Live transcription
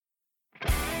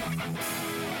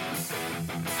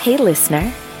Hey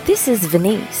listener, this is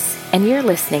Venice, and you're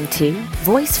listening to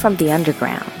Voice from the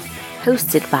Underground,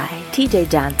 hosted by TJ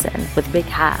Johnson with Big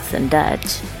Haas and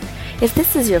Dutch. If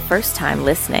this is your first time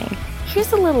listening,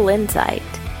 here's a little insight.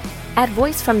 At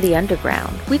Voice from the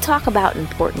Underground, we talk about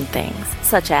important things,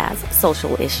 such as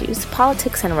social issues,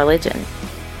 politics, and religion.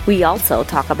 We also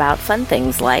talk about fun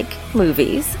things like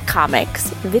movies,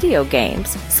 comics, video games,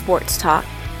 sports talk,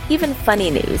 even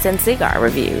funny news and cigar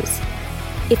reviews.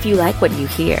 If you like what you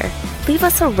hear, leave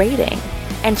us a rating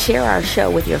and share our show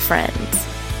with your friends.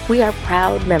 We are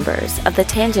proud members of the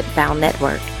Tangent Bound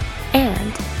Network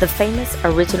and the famous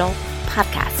Original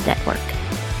Podcast Network.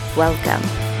 Welcome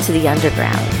to the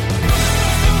Underground.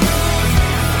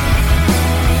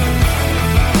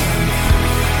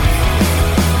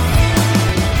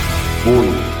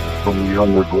 Voice from the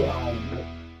Underground.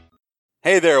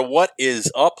 Hey there, what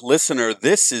is up, listener?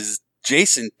 This is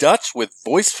Jason Dutch with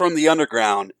Voice from the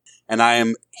Underground, and I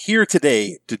am here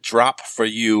today to drop for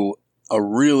you a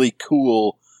really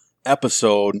cool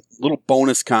episode, little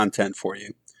bonus content for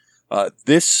you.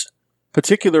 This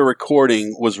particular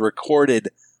recording was recorded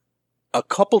a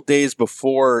couple days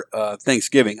before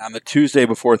Thanksgiving, on the Tuesday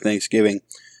before Thanksgiving,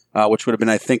 which would have been,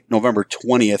 I think, November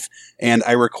 20th. And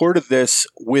I recorded this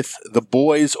with the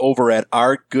boys over at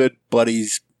our good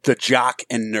buddies, the Jock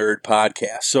and Nerd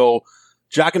podcast. So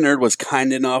Jock and Nerd was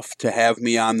kind enough to have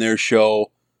me on their show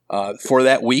for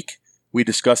that week. We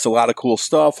discussed a lot of cool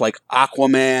stuff like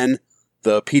Aquaman,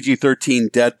 the PG-13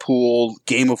 Deadpool,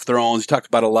 Game of Thrones. We talked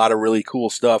about a lot of really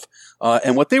cool stuff.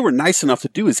 And what they were nice enough to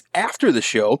do is after the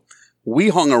show, we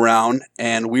hung around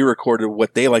and we recorded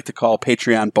what they like to call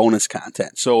Patreon bonus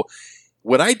content. So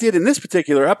what I did in this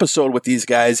particular episode with these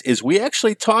guys is we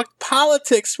actually talked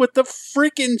politics with the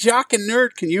freaking Jock and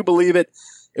Nerd. Can you believe it?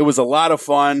 It was a lot of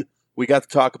fun. We got to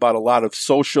talk about a lot of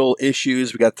social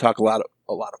issues. We got to talk a lot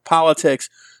of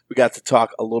politics. We got to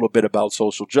talk a little bit about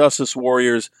social justice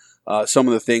warriors, some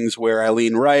of the things where I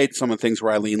lean right, some of the things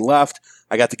where I lean left.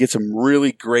 I got to get some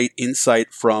really great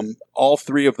insight from all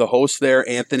three of the hosts there,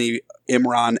 Anthony,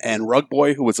 Imran, and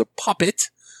Rugboy, who was a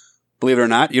puppet. Believe it or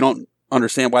not, you don't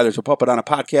understand why there's a puppet on a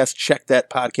podcast. Check that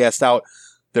podcast out.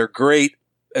 They're great.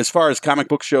 As far as comic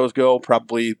book shows go,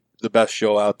 probably the best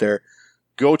show out there.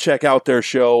 Go check out their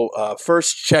show.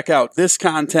 First, check out this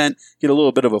content. Get a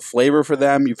little bit of a flavor for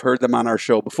them. You've heard them on our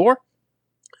show before.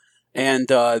 And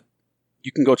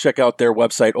you can go check out their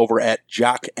website over at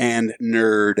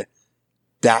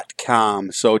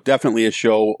jockandnerd.com. So definitely a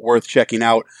show worth checking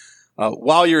out.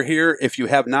 While you're here, if you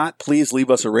have not, please leave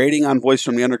us a rating on Voice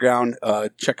from the Underground.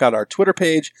 Check out our Twitter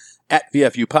page at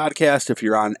VFU Podcast. If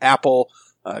you're on Apple,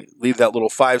 leave that little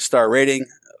 5-star rating.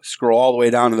 Scroll all the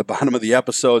way down to the bottom of the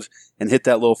episodes and hit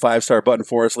that little 5-star button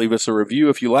for us. Leave us a review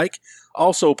if you like.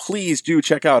 Also, please do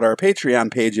check out our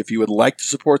Patreon page if you would like to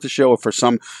support the show. If for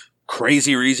some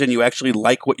crazy reason you actually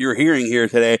like what you're hearing here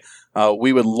today,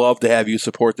 we would love to have you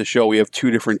support the show. We have 2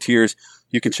 different tiers.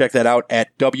 You can check that out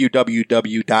at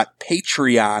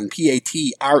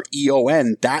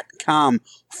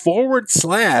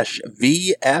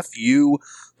www.patreon.com/VFU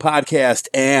podcast.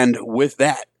 And with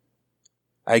that,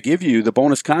 I give you the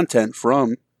bonus content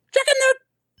from Jock and Nerd.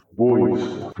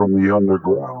 Voice from the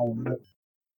Underground.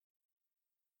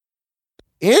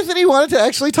 Anthony wanted to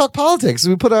actually talk politics.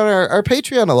 We put on our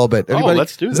Patreon a little bit.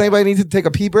 Let's do that. Does anybody need to take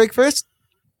a pee break first?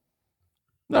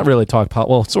 Not really talk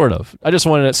well, sort of. I just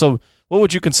wanted to. So, what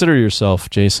would you consider yourself,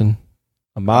 Jason?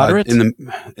 A moderate? In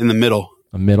the middle.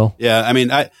 A middle? Yeah, I mean,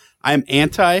 I'm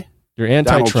anti. You're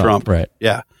anti-Trump, right?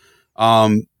 Yeah.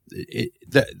 I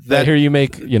hear you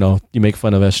make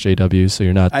fun of SJWs, so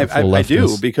you're not. I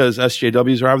do, because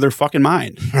SJWs are out of their fucking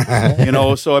mind.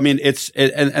 So I mean,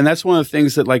 and that's one of the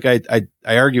things that like I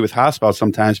argue with Haas about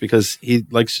sometimes, because he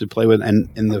likes to play with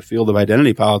in the field of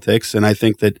identity politics, and I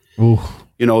think that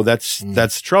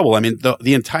that's trouble. I mean,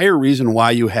 the entire reason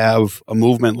why you have a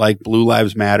movement like Blue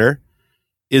Lives Matter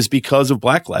is because of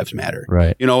Black Lives Matter.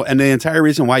 Right. And the entire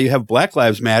reason why you have Black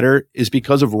Lives Matter is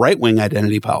because of right-wing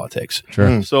identity politics.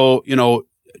 Sure. So,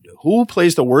 who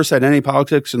plays the worst identity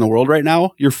politics in the world right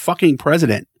now? Your fucking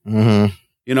president. Mm-hmm.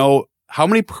 How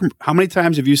many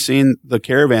times have you seen the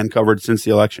caravan covered since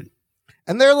the election?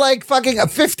 And they're like fucking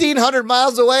 1,500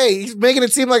 miles away. He's making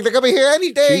it seem like they're going to be here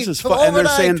any day. Jesus, and they're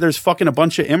saying there's fucking a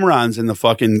bunch of Imrans in the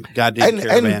fucking goddamn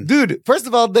caravan. And dude, first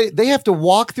of all, they have to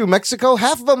walk through Mexico.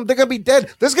 Half of them, they're going to be dead.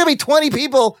 There's going to be 20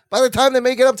 people by the time they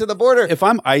make it up to the border. If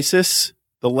I'm ISIS,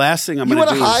 the last thing I'm going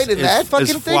to do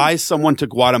is fly someone to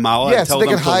Guatemala and tell them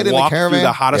to walk through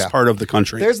the hottest part of the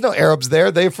country. There's no Arabs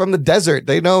there. They're from the desert.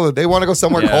 They know they want to go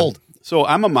somewhere cold. So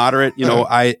I'm a moderate.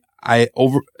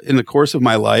 in the course of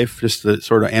my life, just to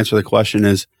sort of answer the question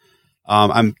is,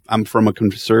 I'm from a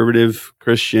conservative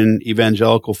Christian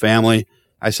evangelical family.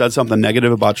 I said something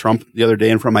negative about Trump the other day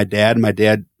in front of my dad, and my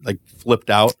dad like flipped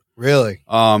out. Really?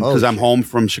 Because I'm home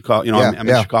from Chicago. You know, I'm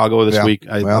in Chicago this week.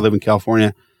 I live in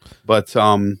California. But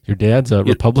your dad's a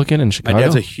Republican in Chicago? My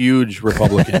dad's a huge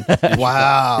Republican.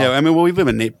 Wow. Yeah, I mean, well, we live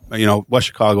in West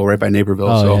Chicago, right by Naperville.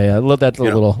 Oh, so yeah. That's a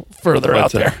little further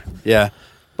out there. Yeah.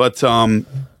 But,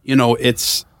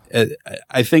 it's,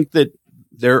 I think that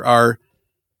there are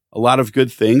a lot of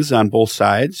good things on both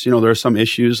sides. You know, there are some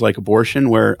issues like abortion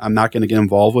where I'm not going to get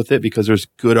involved with it because there's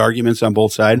good arguments on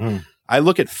both sides. Mm. I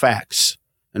look at facts,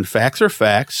 and facts are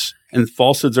facts, and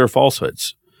falsehoods are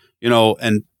falsehoods,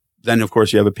 and then, of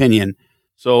course, you have opinion.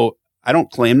 So I don't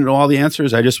claim to know all the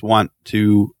answers. I just want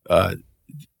to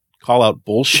call out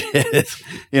bullshit,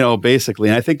 basically.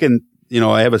 And I think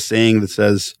I have a saying that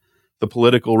says the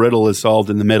political riddle is solved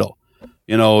in the middle.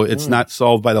 It's not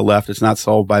solved by the left. It's not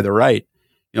solved by the right.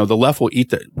 The left will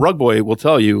eat Rug Boy will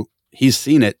tell you, he's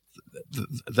seen it.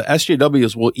 The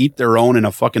SJWs will eat their own in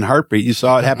a fucking heartbeat. You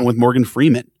saw it happen with Morgan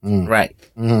Freeman. Mm. Right.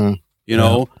 Mm-hmm.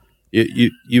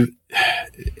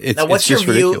 It's just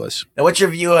ridiculous. Now, what's your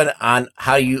view on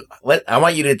how I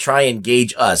want you to try and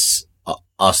gauge us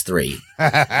three.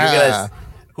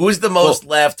 Who's the most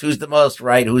left? Who's the most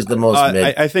right? Who's the most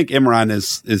mid? I think Imran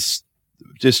is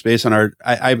just based on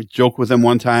I joked with him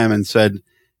one time and said,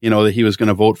 that he was going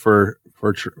to vote for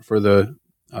the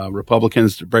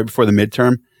Republicans right before the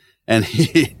midterm. And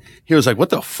he was like,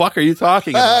 "What the fuck are you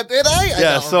talking about?" Did I?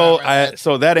 Yeah.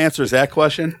 So that answers that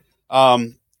question.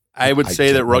 I would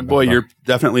say that Rug Boy, you're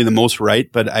definitely the most right,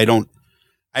 but I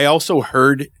also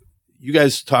heard you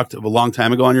guys talked a long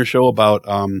time ago on your show about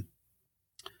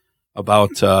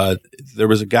there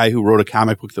was a guy who wrote a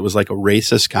comic book that was like a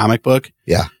racist comic book.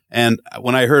 Yeah. And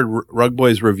when I heard Rug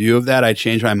Boy's review of that, I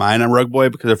changed my mind on Rug Boy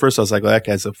because at first I was like, well, that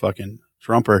guy's a fucking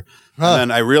Trumper. Huh. And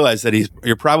then I realized that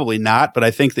you're probably not, but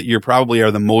I think that you probably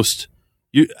are the most,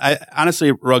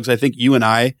 honestly, Ruggs, I think you and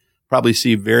I probably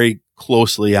see very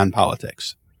closely on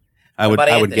politics. I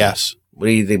would guess. What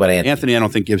do you think about Anthony? Anthony, I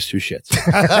don't think gives two shits.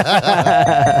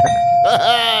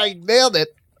 I nailed it.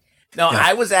 No, yeah.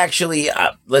 I was actually,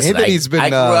 listen, Anthony's been I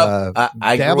grew up,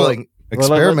 dabbling,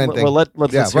 experimenting.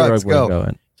 Let's hear Rug Boy go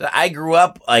in. So I grew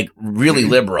up like really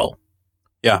liberal.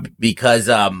 Yeah. Because,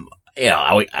 I'm in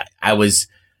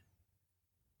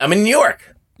New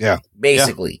York. Yeah.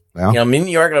 Basically. Yeah. I'm in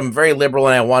New York and I'm very liberal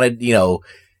and I wanted,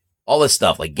 all this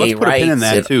stuff like gay rights. Let's put a pin in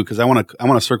that too, because I want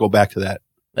to circle back to that.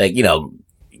 Like,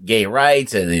 gay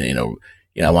rights and,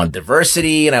 I want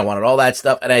diversity and I wanted all that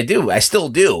stuff. And I still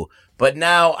do. But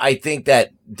now I think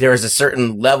that there's a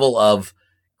certain level of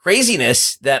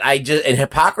craziness that and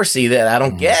hypocrisy that I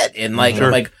don't get. And like, sure.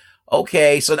 I'm like,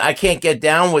 okay, so I can't get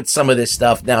down with some of this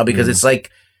stuff now because it's like,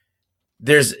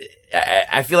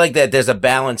 I feel like that there's a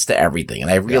balance to everything. And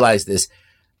I realized this.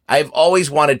 I've always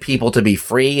wanted people to be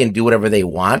free and do whatever they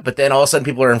want, but then all of a sudden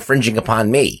people are infringing upon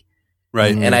me.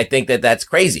 Right. And I think that that's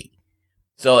crazy.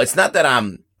 So it's not that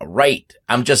I'm right.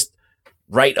 I'm just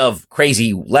right of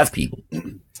crazy left people.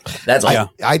 That's all.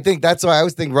 I think that's why I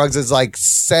always think Ruggs is like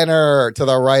center to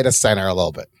the right of center a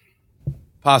little bit.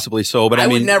 Possibly so, but I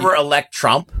mean, would never elect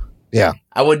Trump. Yeah.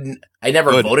 I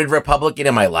never voted Republican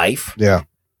in my life. Yeah.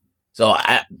 So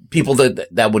people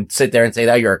that would sit there and say,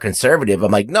 "Oh, you're a conservative."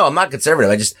 I'm like, no, I'm not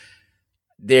conservative.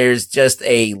 There's just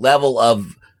a level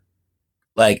of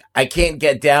like, I can't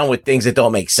get down with things that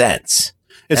don't make sense.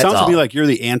 It sounds to me like you're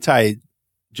the anti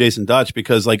Jason Dutch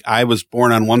because like I was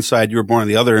born on one side, you were born on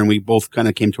the other, and we both kind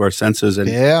of came to our senses and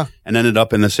ended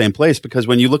up in the same place. Because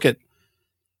when you look at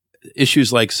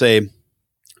issues like, say,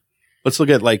 let's look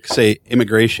at like, say,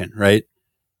 immigration, right?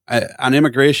 On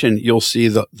immigration, you'll see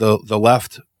the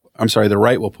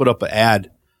right will put up an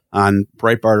ad on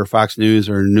Breitbart or Fox News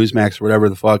or Newsmax or whatever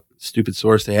the fuck stupid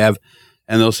source they have.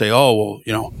 And they'll say, oh,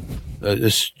 well,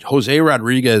 this Jose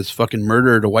Rodriguez fucking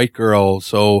murdered a white girl.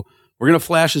 So we're going to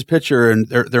flash his picture and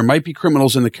there might be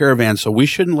criminals in the caravan. So we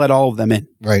shouldn't let all of them in.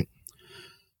 Right.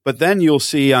 But then you'll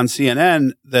see on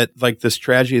CNN that like this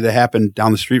tragedy that happened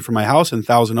down the street from my house in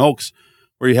Thousand Oaks,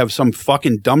 where you have some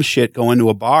fucking dumb shit go into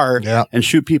a bar and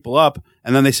shoot people up.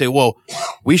 And then they say, well,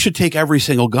 we should take every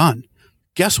single gun.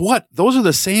 Guess what? Those are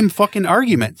the same fucking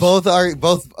arguments. Both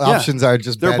options are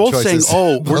just they're bad both choices. saying,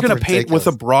 oh, we're going to paint with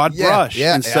a broad brush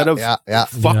instead of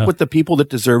fuck with the people that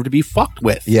deserve to be fucked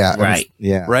with. Yeah. Right.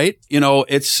 Yeah. Right?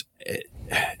 It's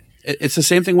the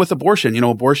same thing with abortion.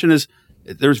 Abortion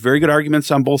there's very good arguments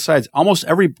on both sides. Almost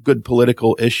every good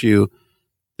political issue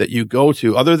that you go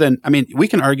to, other than, we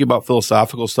can argue about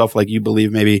philosophical stuff like you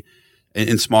believe maybe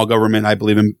in small government. I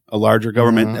believe in a larger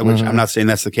government, which I'm not saying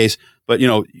that's the case, but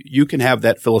you can have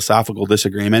that philosophical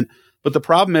disagreement. But the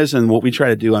problem is, and what we try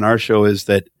to do on our show is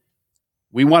that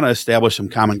we want to establish some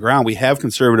common ground. We have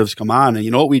conservatives come on, and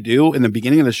you know what we do in the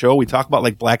beginning of the show? We talk about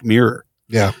like Black Mirror.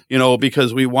 Yeah.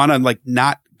 Because we want to like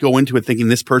not go into it thinking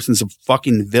this person's a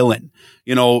fucking villain,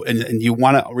 and you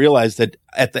want to realize that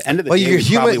at the end of the day, you're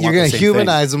going to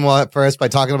humanize them first by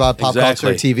talking about pop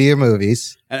culture, TV, or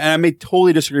movies. And I may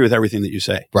totally disagree with everything that you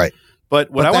say. Right.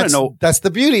 But what I want to know. That's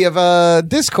the beauty of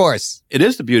discourse. It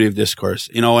is the beauty of discourse,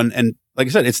 and like I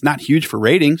said, it's not huge for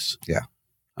ratings. Yeah.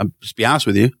 I'm just be honest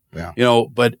with you. Yeah.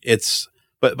 But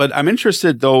but I'm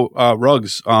interested though,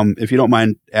 Ruggs, if you don't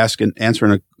mind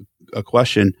answering a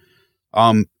question,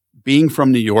 being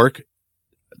from New York,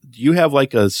 do you have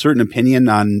like a certain opinion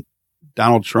on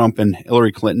Donald Trump and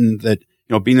Hillary Clinton that,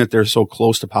 being that they're so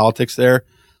close to politics there,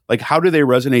 like how do they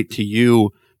resonate to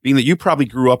you, being that you probably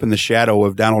grew up in the shadow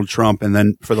of Donald Trump and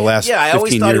then for the last 15 years? I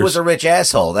always thought he was a rich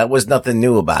asshole. That was nothing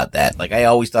new about that. Like I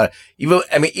always thought,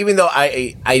 even though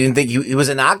I didn't think he was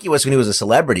innocuous when he was a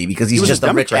celebrity because he's just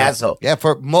a rich asshole. Yeah,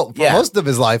 for most of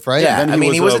his life, right? Yeah,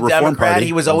 he was a Democrat. Party.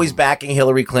 He was always backing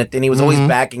Hillary Clinton. He was always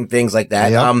backing things like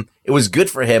that. Yep. It was good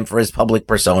for him for his public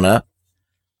persona.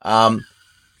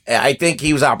 I think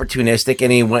he was opportunistic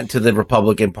and he went to the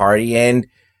Republican Party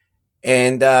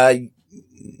and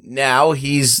now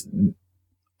he's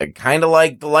kind of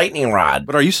like the lightning rod.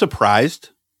 But are you surprised?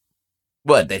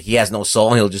 What, that he has no soul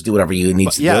and he'll just do whatever he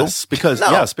needs to do?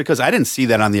 Because I didn't see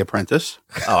that on The Apprentice.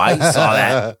 Oh, I saw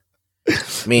that.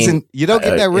 I mean, Listen, you don't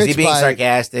get that rich. Is he being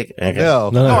sarcastic? Okay.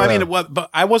 No. I mean, but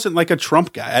I wasn't like a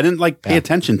Trump guy. I didn't pay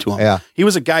attention to him. Yeah. He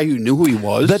was a guy who knew who he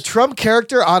was. The Trump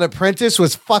character on Apprentice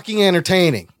was fucking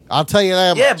entertaining. I'll tell you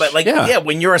that. Yeah, much. but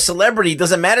when you're a celebrity, it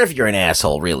doesn't matter if you're an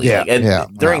asshole, really. Yeah,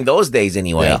 During those days,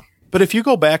 anyway. Yeah. But if you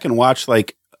go back and watch the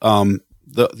old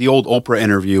Oprah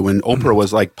interview when Oprah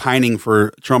was like pining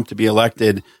for Trump to be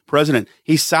elected president,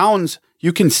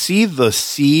 you can see the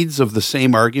seeds of the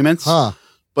same arguments,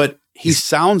 but he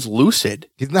sounds lucid.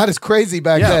 He's not as crazy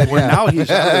back then. Where now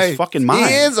he's out of his fucking mind.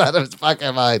 He is out of his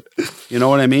fucking mind. You know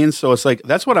what I mean? So it's like,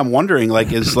 that's what I'm wondering. Like,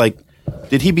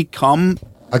 did he become...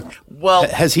 Well,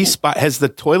 has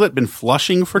the toilet been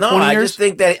flushing for 20 years? I just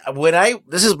think that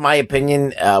this is my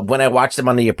opinion, when I watched him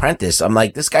on The Apprentice, I'm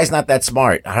like, this guy's not that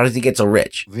smart. How does he get so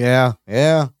rich? Yeah.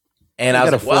 And I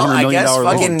was like, well, I guess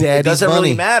fucking it doesn't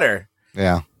really matter.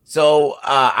 Yeah. So,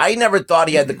 I never thought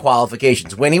he had the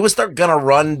qualifications. When he was gonna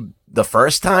run the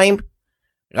first time,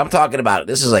 I'm talking about it.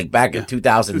 This is like back in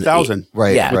 2000.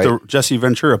 Right. Yeah. With the Jesse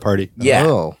Ventura party. Yeah.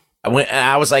 Oh.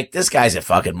 I was like, this guy's a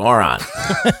fucking moron.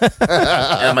 And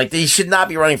I'm like, he should not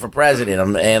be running for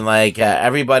president. And like,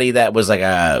 everybody that was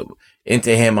like,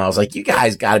 into him, I was like, you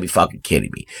guys gotta be fucking kidding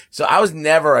me. So I was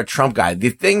never a Trump guy. The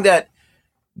thing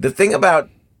about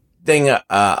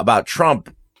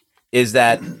Trump is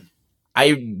that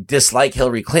I dislike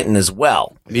Hillary Clinton as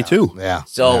well. Me too. Yeah.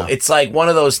 So it's like one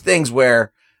of those things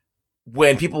where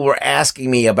when people were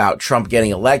asking me about Trump getting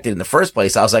elected in the first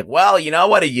place, I was like, well, you know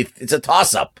what? It's a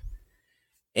toss up.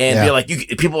 And be like,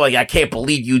 people are like, I can't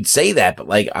believe you'd say that. But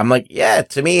like, I'm like, yeah,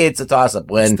 to me, it's a toss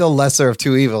up. When still lesser of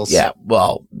two evils. Yeah.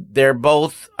 Well, they're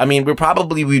both, I mean,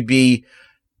 we'd be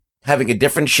having a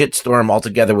different shitstorm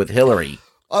altogether with Hillary.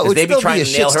 Oh, they'd be trying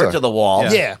to nail her to the wall.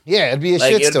 Yeah, it'd be a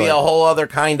like, shitstorm. It'd be a whole other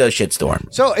kind of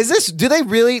shitstorm. So is this, do they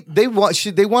really,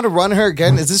 should they want to run her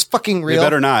again? Is this fucking real? They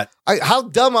better not. How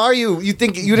dumb are you? You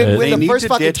think you didn't win the first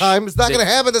fucking time? It's not going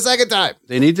to happen the second time.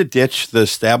 They need to ditch the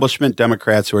establishment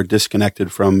Democrats who are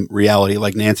disconnected from reality,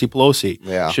 like Nancy Pelosi.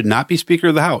 Yeah. Should not be Speaker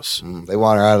of the House. They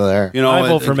want her out of there. I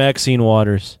vote for Maxine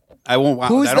Waters. I don't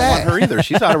want her either.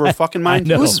 She's out of her fucking mind.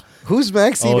 Who's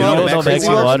Maxine?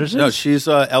 Maxine Waters? No, she's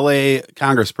a L.A.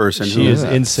 congressperson. She is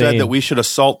insane. Said that we should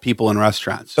assault people in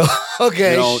restaurants.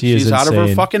 Okay, she's out of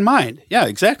her fucking mind. Yeah,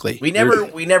 exactly. We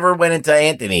never went into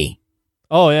Anthony.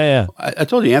 Oh yeah. I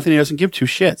told you, Anthony doesn't give two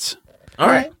shits. All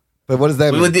right, but what does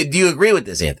that mean? Do you agree with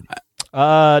this, Anthony?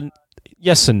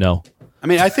 Yes and no. I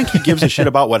mean, I think he gives a shit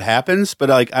about what happens, but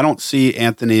like, I don't see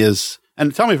Anthony as.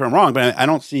 And tell me if I'm wrong, but I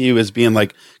don't see you as being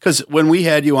like, because when we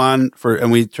had you on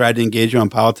and we tried to engage you on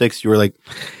politics, you were like,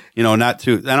 not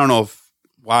too, I don't know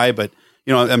why, but,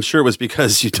 I'm sure it was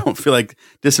because you don't feel like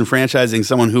disenfranchising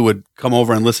someone who would come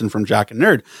over and listen from Jock and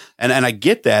Nerd. And I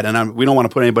get that. And we don't want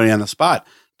to put anybody on the spot,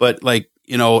 but like,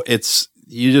 you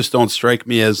just don't strike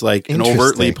me as like an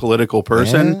overtly political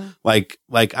person. Yeah.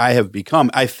 Like I have become.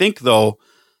 I think though,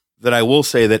 that I will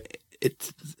say that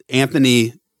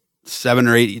Anthony 7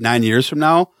 or 8, 9 years from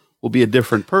now will be a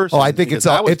different person. Oh, I think it's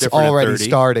already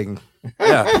starting.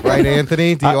 Yeah. Right,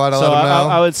 Anthony? Do you want to let him know?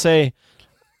 I would say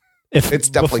if It's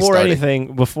definitely before starting.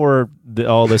 anything, before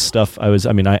all this stuff, I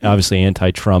obviously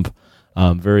anti-Trump,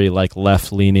 very like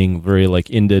left-leaning, very like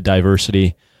into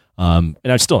diversity, and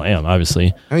I still am,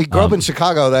 obviously. I mean, grow up in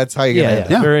Chicago. That's how you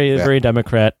get it. Very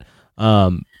Democrat.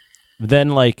 Then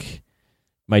like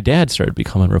my dad started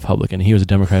becoming Republican. He was a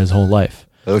Democrat his whole life.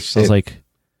 Oh So I was like,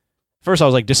 first I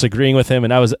was like disagreeing with him,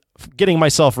 and I was getting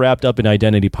myself wrapped up in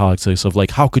identity politics of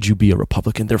like, how could you be a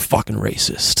Republican? They're fucking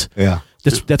racist. yeah.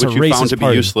 That's Which a you racist found to be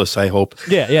party. useless, I hope.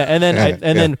 Yeah, and then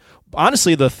then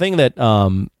honestly, the thing that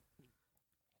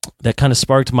that kind of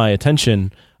sparked my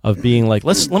attention of being like,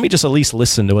 let me just at least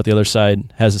listen to what the other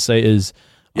side has to say is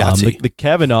the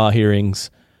Kavanaugh hearings.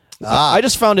 I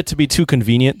just found it to be too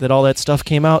convenient that all that stuff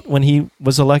came out when he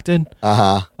was elected.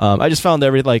 I just found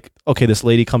okay, this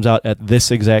lady comes out at this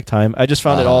exact time. I just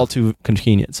found it all too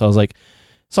convenient. So I was like,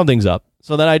 something's up.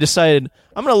 So then I decided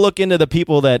I'm going to look into the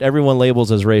people that everyone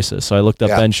labels as racist. So I looked up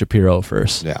Ben Shapiro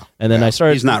first. Yeah. And then I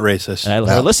started. He's not racist. And I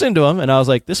started listening to him, and I was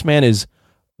like, this man is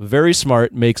very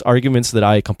smart, makes arguments that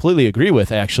I completely agree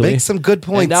with, actually. Makes some good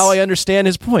points. And now I understand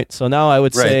his point. So now I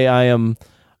would say I am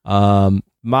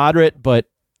moderate, but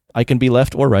I can be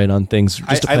left or right on things. Just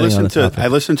I depending on the topic. I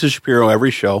listen to Shapiro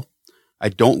every show. I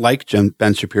don't like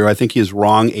Ben Shapiro. I think he is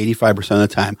wrong 85% of the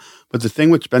time. But the thing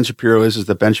with Ben Shapiro is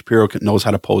that Ben Shapiro knows how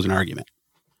to pose an argument.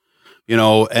 You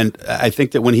know, and I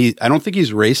think that I don't think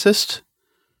he's racist,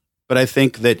 but I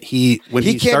think that he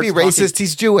can't be racist.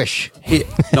 He's Jewish. He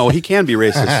can be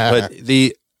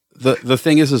racist. But the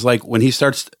thing is like when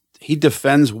he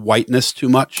defends whiteness too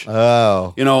much.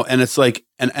 Oh, you know, and it's like,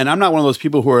 and I'm not one of those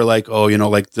people who are like, oh, you know,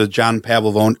 like the John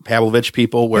Pavlovich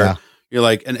people where you're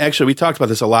like, and actually we talked about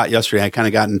this a lot yesterday. I kind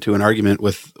of got into an argument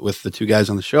with the two guys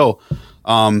on the show.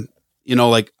 You know,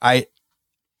 like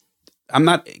I'm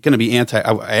not going to be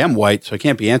I am white, so I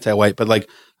can't be anti-white, but like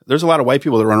there's a lot of white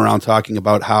people that run around talking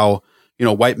about how, you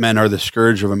know, white men are the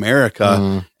scourge of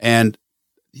America. And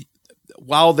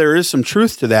while there is some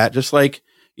truth to that, just like,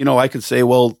 you know, I could say,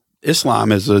 well,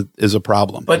 Islam is a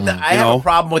problem. But I have a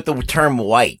problem with the term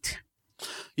white.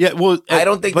 Yeah, well, I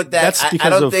don't think that's because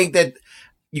I don't think that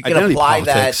you can apply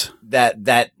politics.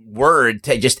 that word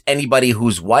to just anybody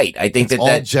who's white. I think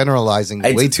all generalizing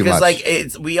way too much.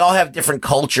 Because we all have different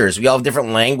cultures, we all have different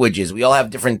languages, we all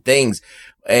have different things,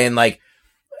 and like,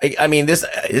 I mean, this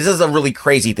is a really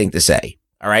crazy thing to say.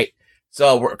 All right,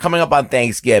 so we're coming up on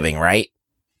Thanksgiving, right?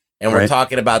 And we're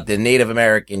talking about the Native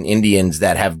American Indians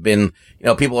that have been, you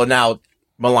know, people are now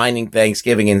maligning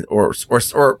Thanksgiving and or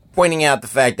pointing out the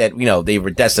fact that, you know, they were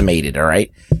decimated. All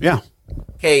right. Yeah.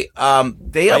 Okay.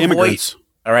 They avoid immigrants.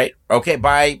 All right. Okay.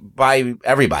 By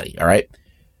everybody. All right.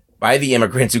 By the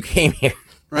immigrants who came here.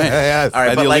 Right. Yes. All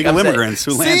right. By the but illegal immigrants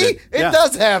who landed. See, it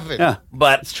does happen. Yeah.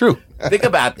 But It's true. think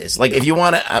about this. Like, if you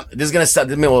want to, this is going to sound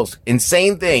the most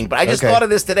insane thing, but I just thought of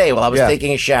this today while I was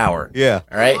taking a shower. Yeah.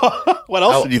 All right. What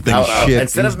else did you think about? Shit.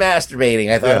 Instead of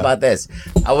masturbating, I thought about this.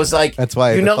 I was like, That's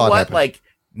why you the know thought what? happened. Like,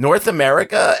 North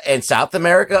America and South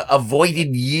America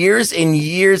avoided years and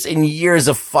years and years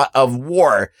of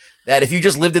war. That if you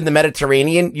just lived in the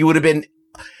Mediterranean, you would have been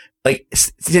like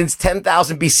since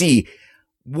 10,000 BC,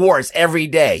 wars every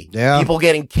day. Yeah. People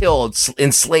getting killed,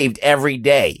 enslaved every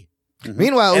day.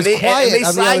 Meanwhile, it was quiet and they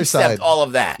on the other side. sidestepped all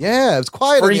of that. Yeah, it was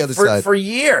quiet on the other side for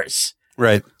years.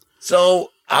 Right. So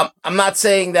I'm not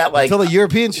saying that like until the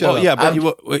Europeans showed Well, up. yeah,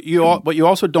 but what you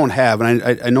also don't have, and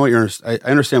I know what I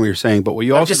understand what you're saying, but what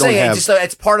you I'm also just don't saying have,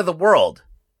 it's part of the world.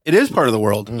 it is part of the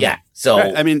world. Yeah. So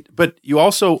Right, I mean, but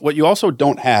what you also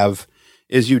don't have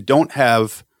is you don't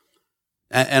have,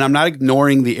 and I'm not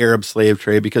ignoring the Arab slave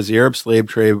trade because the Arab slave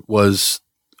trade was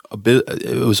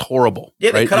it was horrible.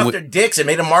 yeah, they right? cut And off their dicks and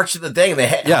made them march to the thing. They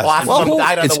half of them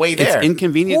died on the way there. It's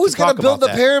inconvenient. Who's to talk going to build the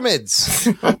about that. pyramids?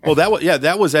 Well,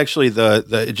 that was actually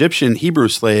the Egyptian Hebrew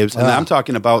slaves, and I'm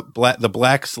talking about the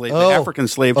black slave, the African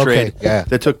slave trade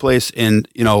that took place in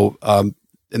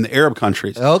in the Arab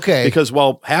countries. Okay, because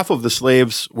while half of the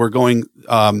slaves were going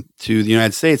to the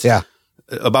United States,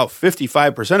 about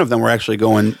 55% of them were actually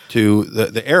going to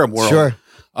the Arab world. Sure,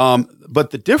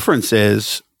 but the difference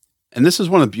is, and this is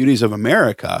one of the beauties of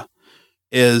America,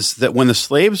 is that when the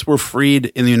slaves were freed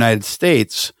in the United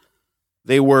States,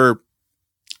 they were,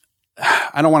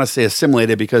 I don't want to say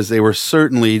assimilated because they were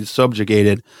certainly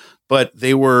subjugated, but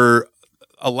they were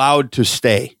allowed to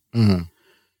stay. Mm-hmm.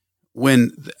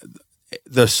 When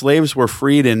the slaves were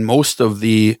freed in most of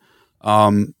the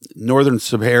northern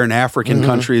Sub-Saharan African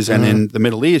countries and in the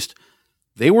Middle East,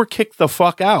 they were kicked the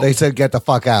fuck out. They said, get the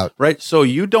fuck out. Right? So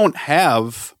you don't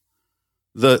have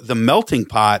the melting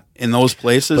pot in those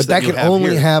places. But that can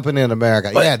only happen in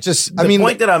America. But yeah, just, the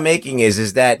point that I'm making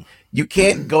is that you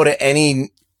can't go to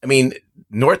any, I mean,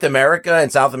 North America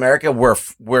and South America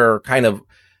were kind of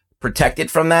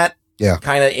protected from that. Yeah.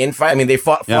 Kind of infight. I mean, they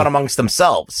fought amongst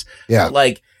themselves. Yeah. But,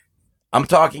 like, I'm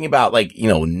talking about, like, you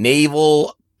know,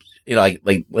 naval, you know,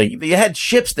 like they had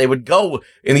ships. They would go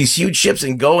in these huge ships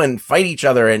and go and fight each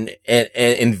other and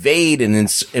invade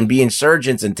and be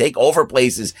insurgents and take over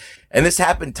places. And this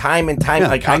happened time and time.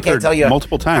 Like, I can't tell you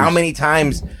multiple times how many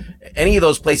times any of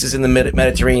those places in the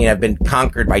Mediterranean have been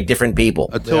conquered by different people.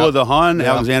 Attila the Hun,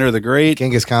 Alexander the Great,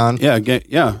 Genghis Khan.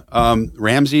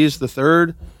 Ramses the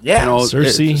Third. Yeah. You know,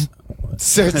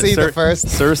 Cersei the first.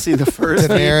 Cersei the first.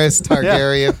 Daenerys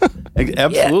Targaryen.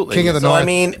 Absolutely. King of the So, North. I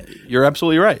mean, you're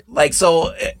absolutely right. like,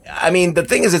 so, I mean, the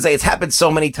thing is it's happened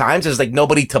so many times. There's like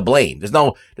nobody to blame.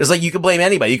 There's like, you can blame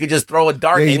anybody. You could just throw a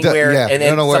dart anywhere and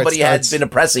then somebody has been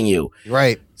oppressing you.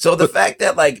 Right. So the fact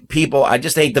that like people, I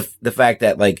just hate the fact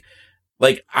that like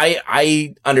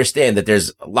I understand that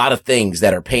there's a lot of things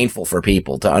that are painful for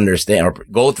people to understand or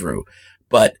go through,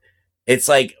 but it's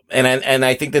like, and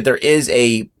I think that there is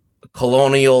a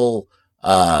colonial,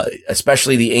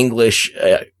 especially the English,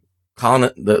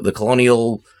 the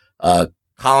colonial,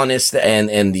 colonists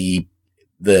and the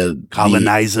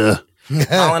colonizer.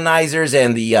 Colonizers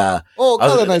and the,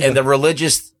 and the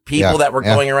religious people that were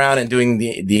going around and doing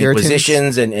the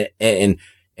inquisitions and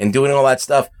doing all that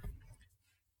stuff.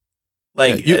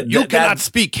 Like you cannot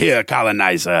speak here,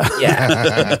 colonizer.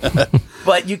 Yeah.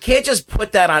 But you can't just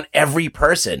put that on every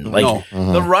person. Like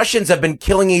the Russians have been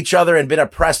killing each other and been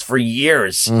oppressed for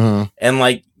years and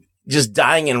like just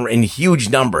dying in huge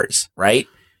numbers, right?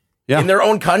 Yeah. In their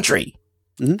own country.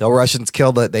 The Russians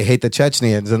killed it. They hate the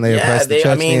Chechens and they oppress the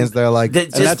Chechens. I mean, they're like,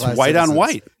 and that's white on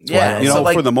white. Yeah. You know, so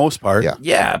like, for the most part.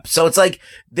 Yeah. So it's like,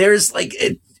 there's like,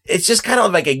 it's just kind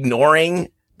of like ignoring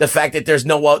the fact that there's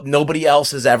nobody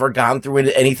else has ever gone through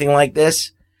anything like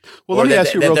this. Well, let me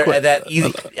ask you real quick.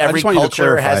 Every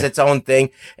culture has its own thing.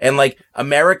 And like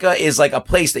America is like a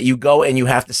place that you go and you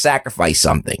have to sacrifice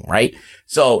something, right?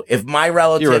 So if my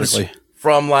relatives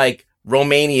from like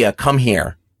Romania come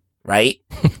here, right?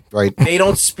 Right. They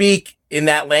don't speak in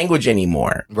that language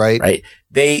anymore. Right. Right.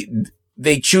 They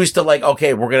choose to like,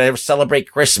 okay, we're going to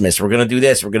celebrate Christmas. We're going to do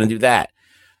this. We're going to do that.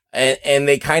 And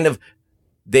they kind of,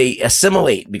 they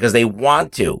assimilate because they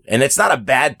want to. And it's not a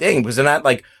bad thing because they're not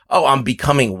like, oh, I'm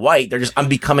becoming white. They're just, I'm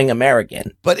becoming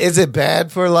American. But is it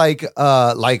bad for like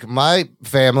my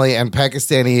family and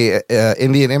Pakistani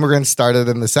Indian immigrants started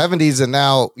in the 70s and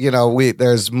now, you know,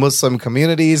 there's Muslim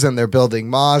communities and they're building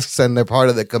mosques and they're part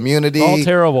of the community. It's all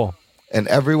terrible. And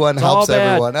everyone helps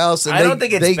everyone else. And I don't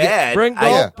think it's bad.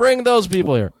 Bring those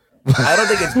people here. I don't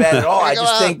think it's bad at all.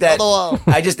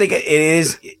 I just think it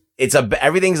is,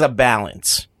 everything's a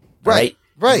balance. Right.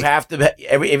 Right. You have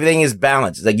to, everything is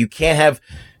balanced. It's like you can't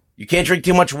drink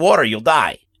too much water, you'll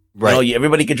die. Right. You know,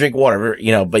 everybody can drink water,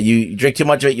 you know, but you drink too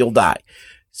much of it, you'll die.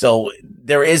 So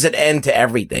there is an end to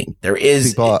everything. There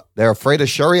is. People, they're afraid of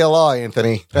Sharia law,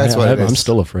 Anthony. That's what it is. I'm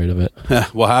still afraid of it.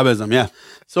 Wahhabism, yeah.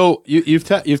 So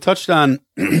you've touched on,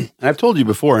 and I've told you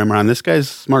before, Imran, this guy's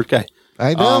a smart guy.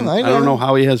 I know. I don't know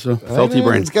how he has a felty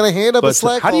brain. He's got a hand up a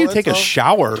slack. How do you take a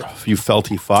shower, you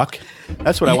felty fuck?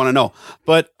 That's what I want to know.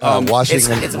 But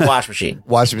it's a wash machine.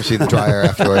 Washing machine, the dryer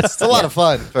afterwards. It's a lot of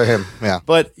fun for him. Yeah.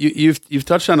 But you've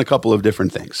touched on a couple of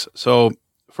different things. So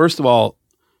first of all,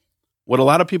 what a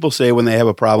lot of people say when they have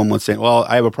a problem with saying, well,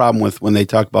 I have a problem with when they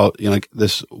talk about, you know, like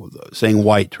this saying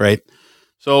white, right?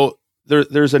 So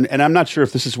there's and I'm not sure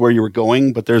if this is where you were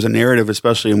going, but there's a narrative,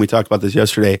 especially, and we talked about this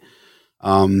yesterday,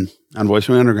 on Voice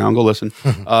from the Underground, go listen,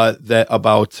 that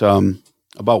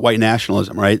about white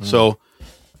nationalism, right? Mm-hmm. So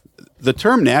the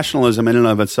term nationalism in and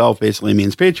of itself basically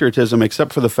means patriotism,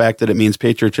 except for the fact that it means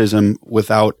patriotism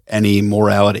without any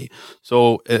morality.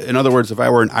 So in other words, if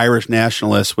I were an Irish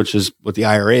nationalist, which is what the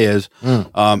IRA is,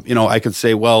 you know, I could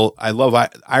say, well, I love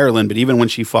Ireland, but even when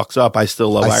she fucks up, I still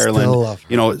love Ireland.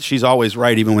 You know, she's always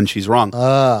right, even when she's wrong.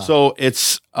 So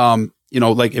it's, you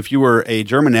know, like if you were a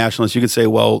German nationalist, you could say,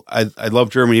 well, I love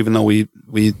Germany, even though we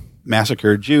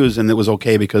massacred Jews and it was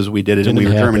okay because we did it and we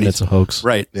were Germany. It's a hoax.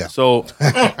 Right. Yeah. So,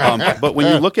 but when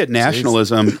you look at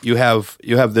nationalism, you have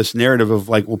this narrative of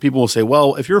like, well, people will say,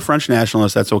 well, if you're a French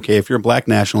nationalist, that's okay. If you're a black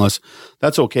nationalist,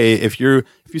 that's okay. If you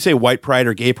say white pride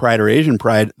or gay pride or Asian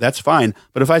pride, that's fine.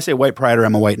 But if I say white pride or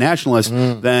I'm a white nationalist,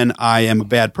 then I am a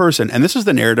bad person. And this is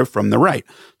the narrative from the right.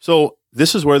 So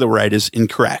this is where the right is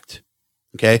incorrect.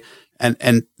 Okay.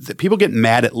 And people get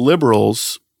mad at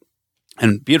liberals.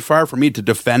 And be it far from me to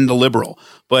defend a liberal,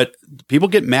 but people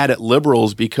get mad at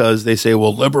liberals because they say,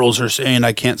 well, liberals are saying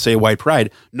I can't say white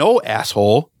pride. No,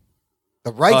 asshole.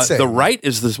 The right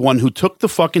is this one who took the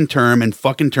fucking term and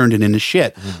fucking turned it into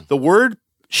shit. The word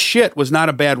shit was not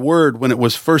a bad word when it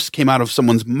was first came out of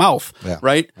someone's mouth,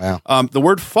 right? Yeah. The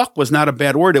word fuck was not a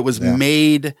bad word. It was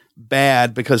made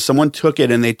bad because someone took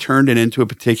it and they turned it into a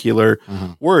particular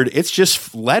word. It's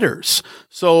just letters.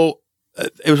 So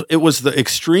it was the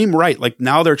extreme right. Like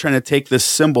now they're trying to take this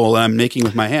symbol that I'm making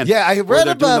with my hand. Yeah, I read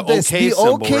about this. The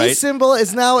OK symbol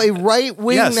is now a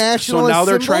right-wing nationalist symbol. So now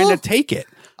they're trying to take it.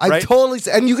 I totally,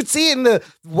 and you could see it in the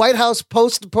White House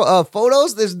post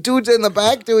photos. There's dudes in the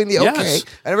back doing the OK,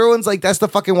 and everyone's like, "That's the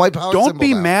fucking white power." Don't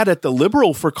be mad at the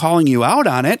liberal for calling you out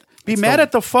on it. Be mad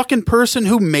at the fucking person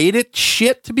who made it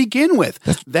shit to begin with.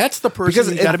 That's the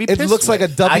person you got to be pissed with. It looks like a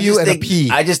W and a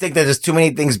P. I just think that there's too many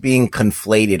things being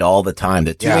conflated all the time.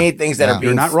 There's too many things that are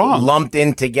being lumped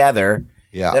in together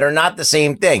that are not the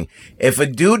same thing. If a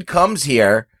dude comes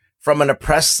here from an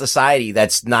oppressed society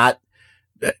that's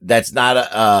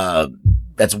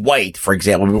white, for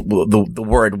example, the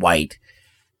word white,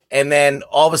 and then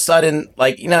all of a sudden,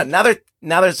 like, you know, now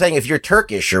they're saying if you're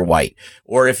Turkish, you're white,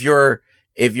 or if you're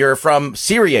from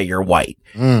Syria, you're white.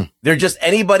 They're just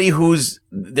anybody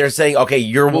they're saying, okay,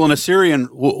 you're an Assyrian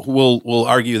will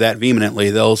argue that vehemently.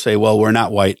 They'll say, well, we're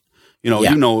not white.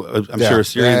 I'm sure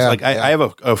Assyrians. Like I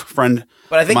have a friend,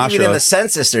 but I think even in the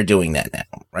census they're doing that now,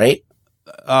 right?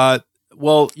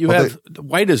 Well,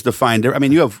 white is defined. I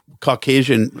mean, you have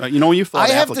Caucasian. When you fill out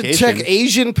I have to check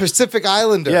Asian Pacific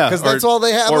Islander because that's all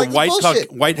they have. Or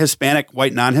white Hispanic,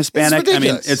 white non-Hispanic. I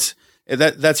mean,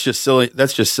 that's just silly.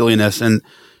 That's just silliness. And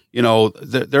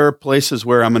there are places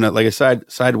where I'm gonna, like I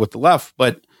side with the left,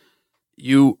 but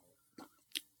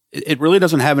it really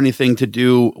doesn't have anything to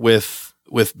do with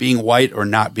being white or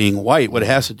not being white. What it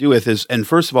has to do with is, and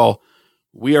first of all,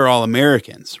 we are all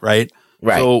Americans, right?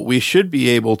 Right. So we should be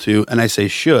able to, and I say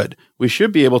we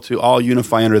should be able to all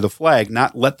unify under the flag,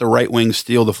 not let the right wing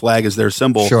steal the flag as their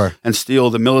symbol and steal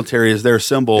the military as their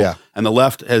symbol. Yeah. And the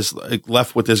left has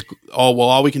left with this,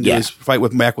 all we can do is fight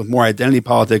back with more identity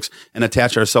politics and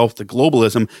attach ourselves to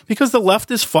globalism because the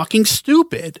left is fucking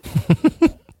stupid.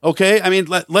 Okay. I mean,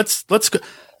 let's go.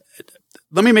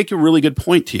 Let me make a really good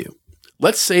point to you.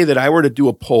 Let's say that I were to do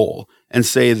a poll and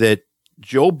say that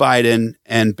Joe Biden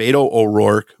and Beto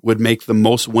O'Rourke would make the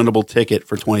most winnable ticket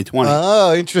for 2020.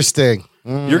 Oh, interesting.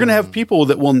 You're going to have people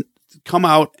that will come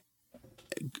out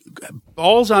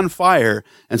balls on fire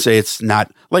and say it's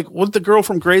not. Like what the girl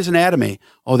from Grey's Anatomy.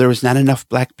 Oh, there was not enough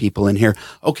black people in here.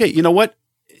 Okay, you know what?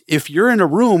 If you're in a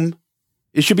room,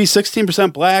 it should be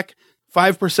 16% black,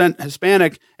 5%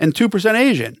 Hispanic, and 2%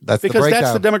 Asian. That's the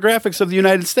demographics of the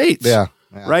United States. Yeah.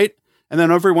 Right? And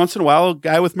then every once in a while, a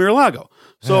guy with Mar-a-Lago.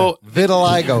 So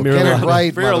vitiligo, get it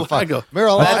right, motherfucker.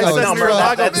 Mar-a-Lago.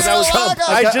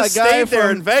 I just stayed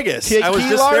there in Vegas. I was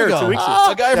just there 2 weeks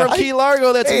ago. A guy from Key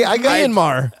Largo that's in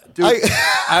Myanmar. Dude,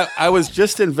 I was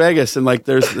just in Vegas, and like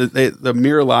there's the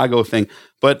Mar-a-Lago thing,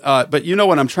 but you know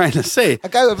what I'm trying to say. A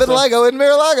guy with vitiligo in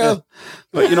Mar-a-Lago.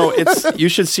 But you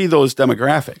should see those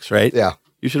demographics, right? Yeah,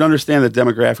 you should understand the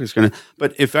demographics going to.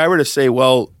 But if I were to say,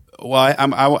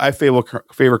 I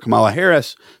favor Kamala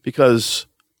Harris because.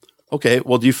 Okay,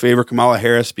 well, do you favor Kamala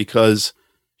Harris because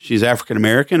she's African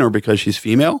American or because she's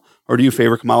female? Or do you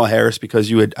favor Kamala Harris because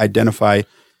you would identify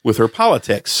with her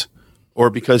politics? Or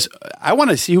because I want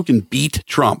to see who can beat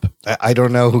Trump? I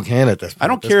don't know who can at this point. I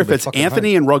don't care if it's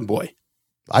Anthony and Rug Boy.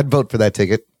 I'd vote for that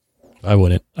ticket. I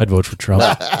wouldn't. I'd vote for Trump.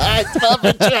 I'd vote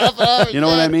for Trump. You know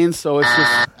what I mean? So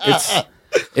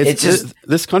it's just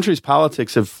this country's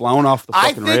politics have flown off the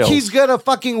fucking rails. I think he's going to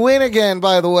fucking win again,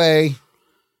 by the way.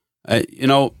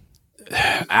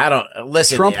 I don't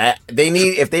listen. Trump,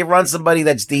 if they run somebody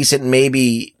that's decent,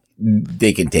 maybe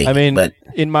they can take. I mean, but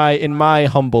in my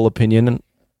humble opinion,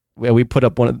 we put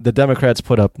up the Democrats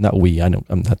put up. Not we. I know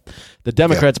I'm not. The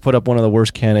Democrats put up one of the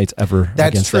worst candidates ever.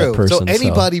 That's against true. That person, so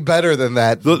anybody better than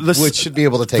that, which should be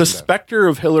able to take the specter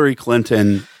of Hillary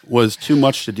Clinton was too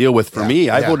much to deal with for me.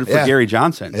 I voted for Gary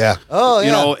Johnson. Yeah. Oh,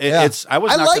 yeah. I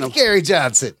like Gary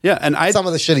Johnson. Yeah, and some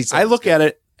of the shit he said. I look at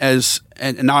it. And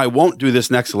now I won't do this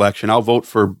next election. I'll vote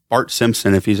for Bart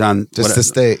Simpson if he's on to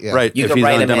stay. Yeah. Right, if he's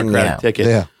on a Democratic ticket.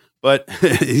 Yeah. But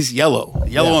he's yellow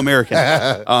American.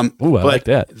 Ooh, I like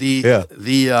that.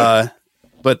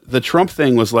 But the Trump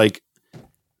thing was like,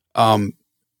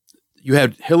 you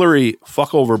had Hillary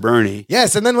fuck over Bernie.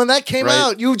 Yes, and then when that came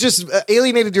out, you just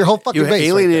alienated your whole fucking base.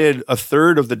 You alienated a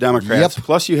third of the Democrats. Yep.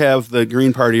 Plus, you have the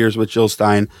Green Partiers with Jill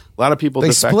Stein. A lot of people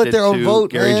defected split their own to vote,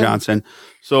 Gary Johnson.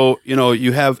 So,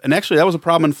 you have, and actually that was a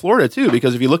problem in Florida too,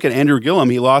 because if you look at Andrew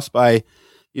Gillum, he lost by,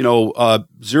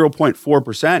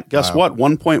 0.4%. Guess what?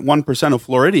 1.1% of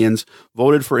Floridians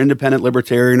voted for independent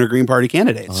libertarian or Green Party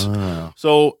candidates.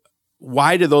 So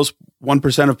why did those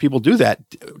 1% of people do that?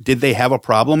 Did they have a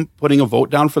problem putting a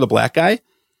vote down for the black guy?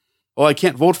 well, I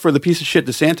can't vote for the piece of shit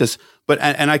DeSantis,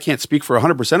 and I can't speak for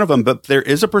 100% of them, but there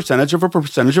is a percentage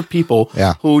of people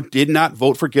who did not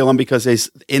vote for Gillum because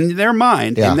in their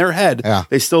mind, in their head,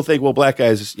 they still think, well, black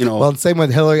guys, Well, same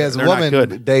with Hillary as a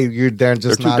woman, they're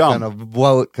just not going to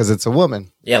vote because it's a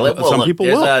woman. Yeah, some people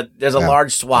will. There's a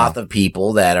large swath of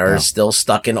people that are still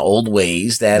stuck in old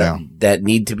ways that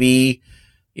need to be,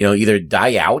 either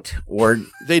die out or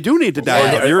they do need to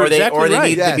die out. You're exactly right. Or they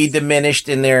need to be diminished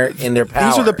in their power.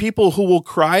 These are the people who will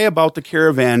cry about the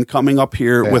caravan coming up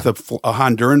here with a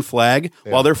Honduran flag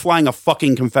while they're flying a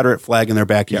fucking Confederate flag in their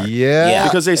backyard. Yeah.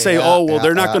 Because they say,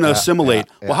 they're not going to assimilate.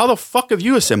 Well, how the fuck have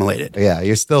you assimilated? Yeah,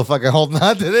 you're still fucking holding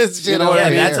on to this shit.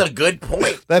 That's a good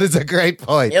point. That is a great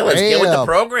point. Yeah, let's get with the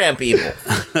program, people.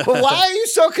 But why are you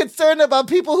so concerned about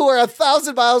people who are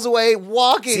 1,000 miles away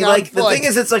walking on foot? The thing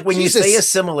is, it's like when you say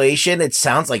assimilation, it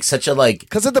sounds like such a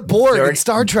because of the board in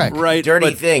Star Trek, right?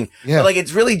 Dirty thing. Yeah. But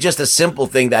it's really just a simple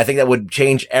thing that I think that would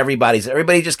change everybody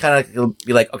just kind of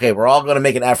be like, okay, we're all going to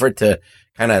make an effort to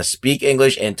kind of speak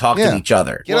English and talk to each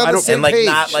other. Get on the same page.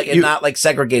 Not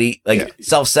segregate,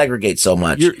 self-segregate so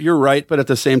much. You're right, but at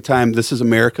the same time, this is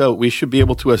America. We should be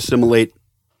able to assimilate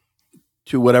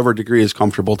to whatever degree is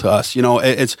comfortable to us.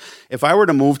 It's if I were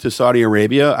to move to Saudi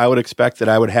Arabia, I would expect that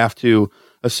I would have to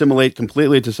assimilate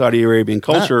completely to Saudi Arabian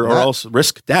culture or else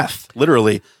risk death,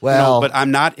 literally. Well, but I'm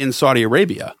not in Saudi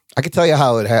Arabia. I can tell you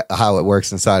how it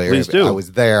works in Saudi Arabia. Please do. I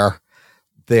was there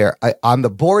on the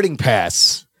boarding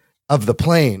pass of the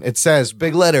plane. It says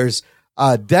big letters,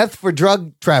 death for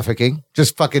drug trafficking,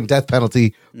 just fucking death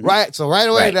penalty. Mm-hmm. Right. So right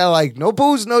away, they're like, no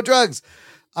booze, no drugs.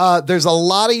 There's a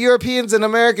lot of Europeans and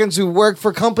Americans who work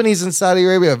for companies in Saudi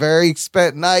Arabia, very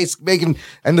nice,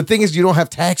 and the thing is, you don't have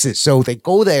taxes. So they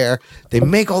go there, they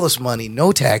make all this money,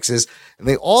 no taxes, and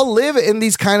they all live in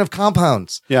these kind of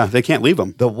compounds. Yeah, they can't leave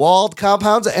them. The walled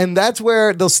compounds, and that's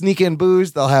where they'll sneak in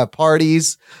booze, they'll have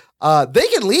parties. They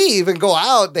can leave and go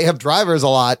out. They have drivers a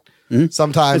lot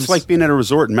sometimes. It's like being at a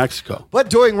resort in Mexico. But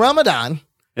during Ramadan,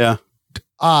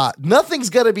 nothing's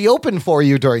going to be open for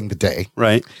you during the day.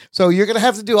 Right. So you're going to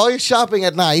have to do all your shopping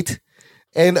at night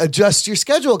and adjust your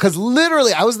schedule. Because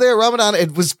literally, I was there Ramadan.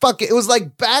 It was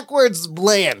like backwards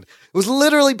land. It was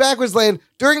literally backwards land.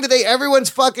 During the day,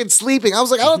 everyone's fucking sleeping. I was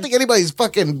like, I don't think anybody's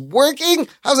fucking working.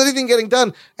 How's anything getting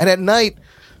done? And at night,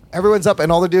 everyone's up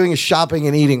and all they're doing is shopping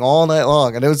and eating all night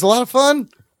long. And it was a lot of fun.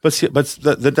 But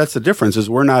that's the difference is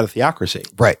we're not a theocracy.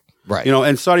 Right. Right.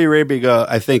 And Saudi Arabia,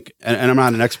 I think, and I'm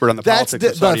not an expert on the politics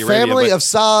of Saudi Arabia. The family of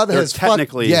Saud has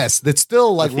technically that's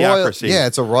still like royal. Yeah,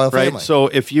 it's a royal family. Right. So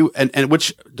if you and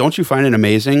which don't you find it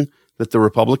amazing that the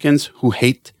Republicans who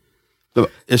hate the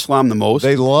Islam the most,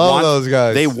 they love those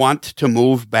guys. They want to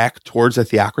move back towards a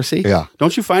theocracy. Yeah.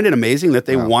 Don't you find it amazing that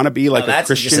they want to be like a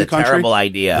Christian just a country? Terrible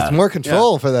idea. It's more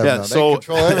control for them. Yeah. So they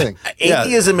control everything.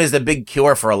 Atheism is the big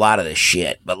cure for a lot of this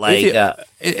shit. But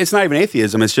it's not even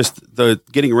atheism. It's just the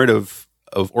getting rid of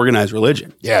organized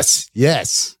religion. Yes.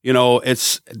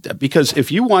 It's because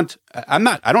if you want,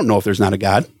 I don't know if there's not a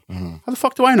God. Mm-hmm. How the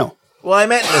fuck do I know? Well, I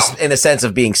meant in a sense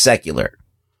of being secular.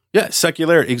 Yeah,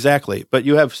 secular, exactly. But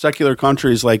you have secular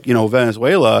countries like,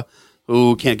 Venezuela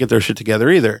who can't get their shit together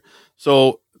either.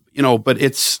 So, but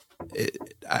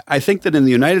I think that in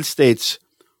the United States,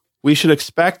 we should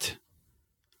expect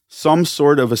some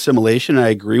sort of assimilation. I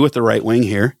agree with the right wing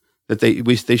here that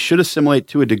they should assimilate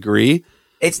to a degree.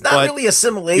 It's not really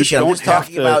assimilation. I'm just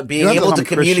talking about being able to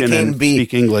communicate and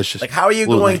speak English. Like, how are you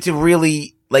going to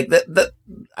really like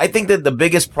I think that the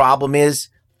biggest problem is,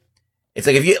 it's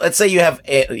like let's say you have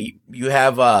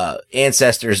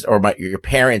ancestors or your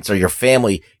parents or your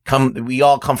family we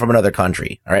all come from another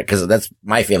country, all right? Because that's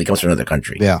my family comes from another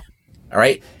country. Yeah. All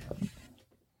right.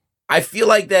 I feel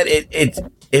like that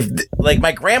if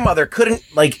my grandmother couldn't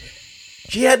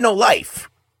she had no life.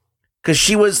 Because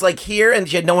she was here and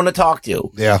she had no one to talk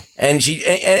to. Yeah. And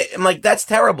I'm like, that's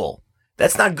terrible.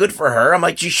 That's not good for her. I'm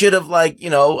like, she should have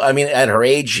at her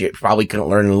age, she probably couldn't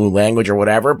learn a new language or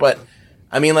whatever. But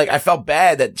I felt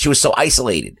bad that she was so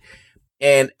isolated.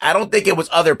 And I don't think it was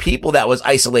other people that was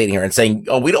isolating her and saying,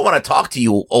 oh, we don't want to talk to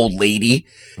you, old lady.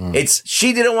 It's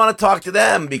she didn't want to talk to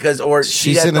them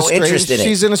she had no interest in it.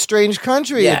 She's in a strange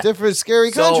country, a different, scary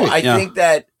country. So I think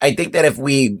that if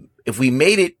we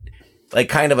made it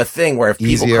kind of a thing where if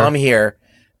people come here,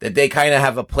 that they kind of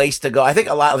have a place to go. I think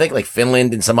like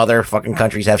Finland and some other fucking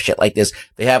countries have shit like this.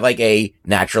 They have a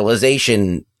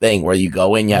naturalization thing where you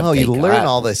go in, you learn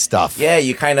all this stuff. Yeah,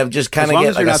 you kind of get as long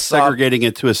as you're not segregating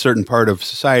it to a certain part of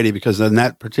society, because then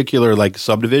that particular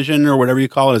subdivision or whatever you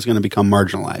call it is going to become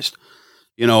marginalized.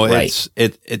 Right.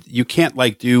 You can't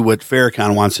do what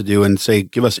Farrakhan wants to do and say,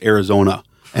 give us Arizona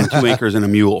and 2 acres and a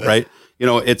mule, right?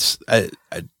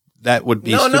 that would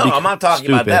be no. I'm not talking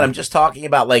about that. I'm just talking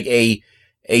about like a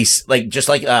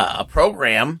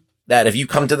program that if you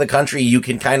come to the country, you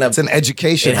can kind of it's an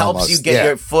education. It helps you get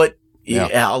your foot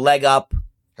a leg up.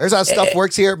 Here's how stuff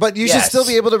works here, but you should still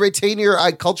be able to retain your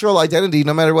cultural identity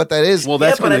no matter what that is. Well,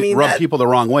 that's going to rub people the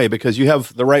wrong way because you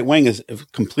have the right wing is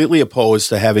completely opposed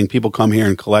to having people come here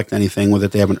and collect anything with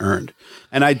it they haven't earned.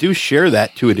 And I do share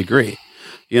that to a degree.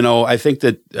 You know, I think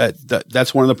that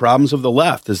that's one of the problems of the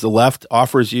left is the left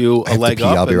offers you a leg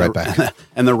up. I'll be right back.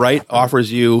 And the right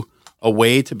offers you a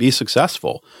way to be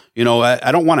successful. You know,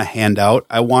 I don't want a handout.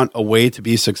 I want a way to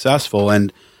be successful.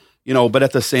 And, you know, but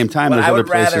at the same time, there's other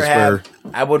places where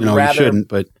you shouldn't.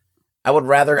 But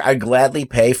I'd gladly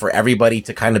pay for everybody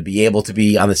to kind of be able to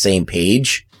be on the same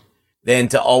page than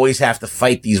to always have to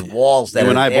fight these walls that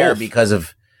are there because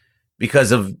of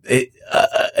it.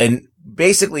 And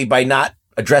basically by not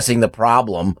addressing the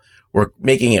problem, we're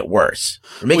making it worse.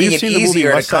 We're making it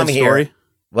easier to come here.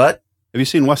 What? Have you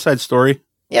seen West Side Story?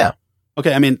 Yeah.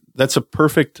 Okay. I mean, that's a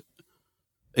perfect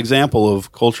example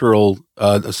of cultural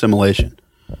assimilation.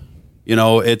 You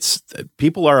know, it's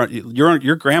people are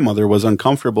your grandmother was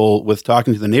uncomfortable with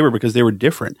talking to the neighbor because they were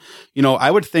different. You know,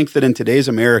 I would think that in today's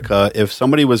America, if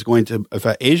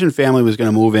an Asian family was going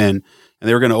to move in and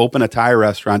they were going to open a Thai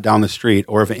restaurant down the street,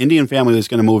 or if an Indian family was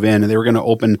going to move in and they were going to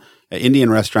open an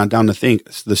Indian restaurant down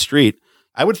the street,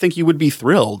 I would think you would be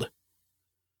thrilled.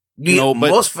 You know,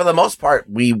 but for the most part,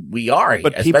 we are.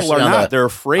 But people are not. They're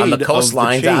afraid on the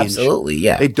coastlines. Of the change. Absolutely,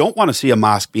 yeah. They don't want to see a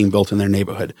mosque being built in their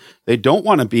neighborhood. They don't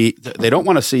want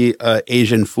to see an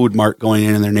Asian food mart going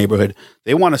in their neighborhood.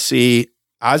 They want to see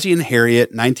Ozzie and Harriet,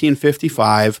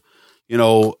 1955. You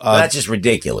know, that's just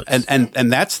ridiculous. And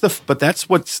that's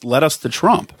what's led us to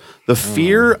Trump. The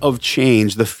fear of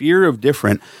change, the fear of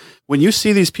different. When you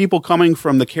see these people coming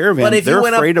from the caravan, they're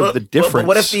afraid of the difference. But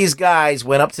what if these guys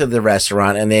went up to the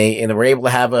restaurant and they were able to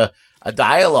have a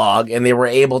dialogue and they were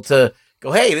able to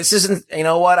go, hey, this isn't, you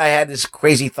know what? I had this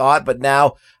crazy thought, but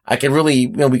now I can really,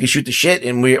 you know, we can shoot the shit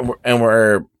and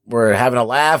we're having a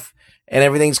laugh and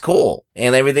everything's cool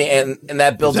and everything. And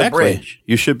that builds a bridge.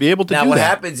 You should be able to do that. Now, what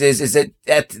happens is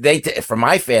that for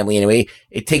my family anyway,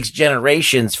 it takes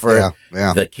generations for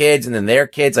the kids and then their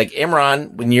kids. Like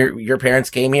Imran, when your parents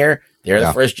came here, they're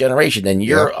the first generation. Then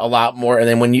you're a lot more. And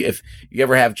then if you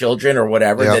ever have children or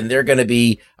whatever, then they're going to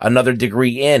be another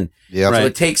degree in. Yeah. So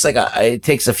it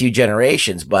takes a few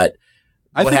generations, but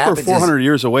I think we're 400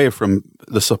 years away from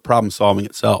the problem solving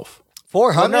itself.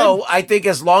 400? Well, no, I think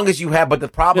as long as you have, but the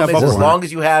problem is as long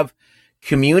as you have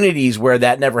communities where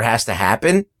that never has to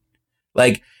happen.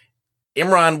 Like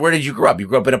Imran, where did you grow up? You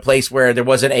grew up in a place where there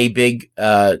wasn't a big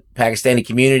Pakistani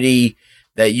community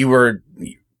that you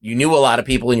knew a lot of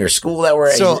people in your school that were.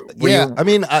 I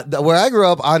mean, where I grew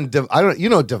up on,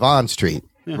 Devon Street.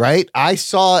 Yeah. Right? I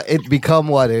saw it become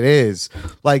what it is.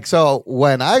 Like, so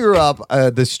when I grew up,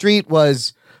 the street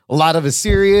was a lot of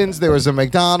Assyrians. There was a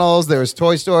McDonald's, there was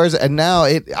toy stores, and now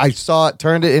I saw it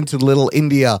turned it into Little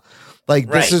India. Like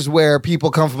this is where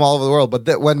people come from all over the world.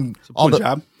 But when all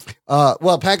Punjab?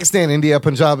 Pakistan, India,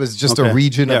 Punjab is just a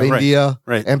region of India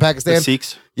and Pakistan. The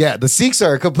Sikhs. Yeah, the Sikhs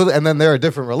are completely, and then they're a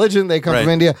different religion. They come from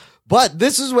India. But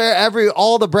this is where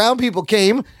all the brown people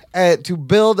came to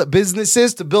build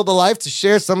businesses, to build a life, to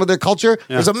share some of their culture.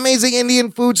 Yeah. There's amazing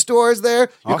Indian food stores there.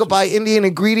 You could buy Indian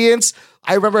ingredients.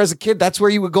 I remember as a kid, that's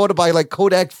where you would go to buy like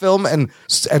Kodak film and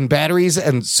batteries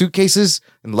and suitcases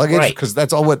and luggage because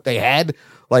that's all what they had.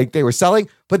 Like they were selling.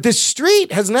 But this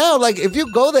street has now, like, if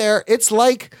you go there, it's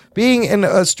like being in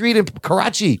a street in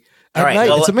Karachi at night.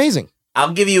 Well, it's amazing.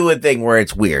 I'll give you a thing where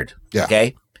it's weird. Yeah.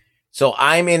 Okay. So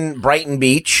I'm in Brighton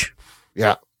Beach.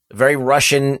 Yeah. A very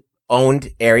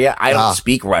Russian-owned area. I don't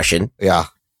speak Russian. Yeah.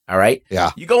 All right?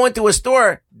 Yeah. You go into a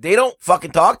store, they don't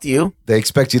fucking talk to you. They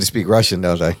expect you to speak Russian,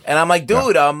 don't they? And I'm like,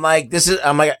 dude, I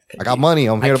got money.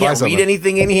 I'm here to buy something. I can't read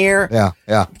anything in here. Yeah,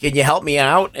 yeah. Can you help me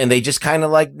out? And they just kind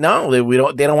of like, no,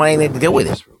 they don't want anything to do with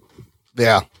it.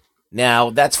 Yeah. Now,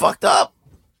 that's fucked up.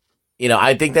 You know,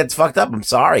 I think that's fucked up. I'm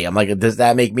sorry. I'm like, does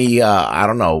that make me, I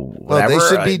don't know, whatever? Well,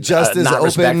 they should be just as not open.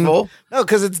 Respectful? No,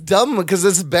 because it's dumb, because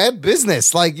it's bad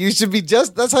business. Like, you should be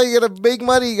that's how you got to make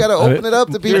money. You got to open it up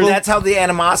to people. That's how the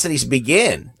animosities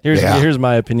begin. Here's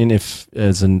my opinion. If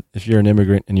you're an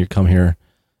immigrant and you come here,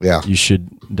 you should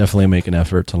definitely make an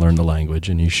effort to learn the language,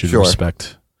 and you should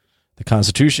respect the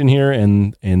Constitution here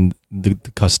and the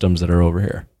customs that are over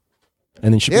here. And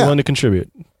then you should be willing to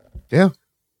contribute. Yeah.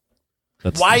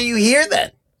 Why are you here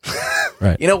then?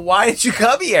 Right. You know, why did you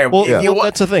come here? Well,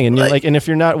 that's the thing. And and if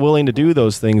you're not willing to do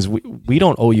those things, we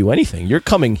don't owe you anything. You're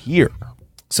coming here.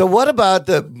 So what about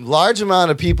the large amount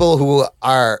of people who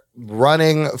are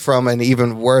running from an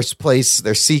even worse place?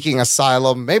 They're seeking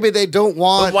asylum. Maybe they don't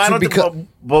want why to don't become.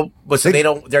 so they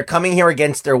don't. They're coming here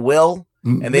against their will,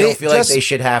 and they don't feel like they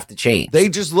should have to change. They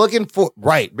just looking for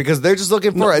because they're just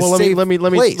looking for a safe place.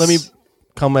 Let me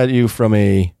come at you from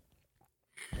a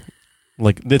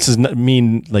this is not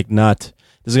mean like not.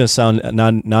 This is going to sound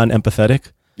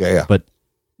non-empathetic. Yeah. But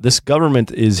this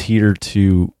government is here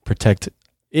to protect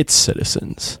its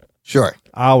citizens. Sure.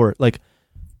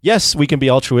 Yes, we can be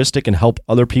altruistic and help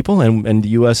other people, and the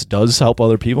U.S. does help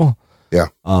other people. Yeah.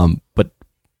 But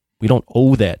we don't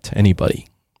owe that to anybody.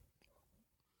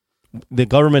 The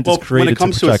government is created when it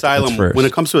comes to protect asylum. first. When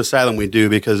it comes to asylum, we do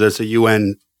because it's a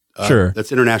UN.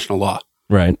 That's international law.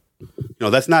 Right.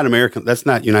 That's not American. That's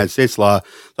not United States law.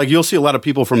 Like you'll see a lot of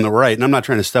people from the right, and I'm not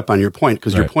trying to step on your point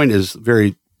because your point is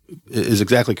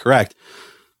exactly correct.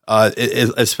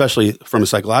 Especially from a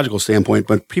psychological standpoint,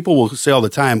 but people will say all the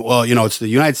time, well, it's the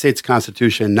United States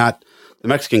Constitution, not the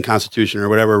Mexican Constitution or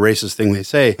whatever racist thing they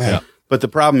say. Yeah. But the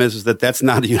problem is that that's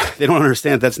not, they don't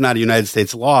understand that's not a United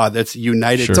States law. That's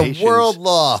United Nations. It's a world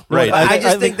law. Right. I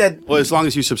just think that. Well, as long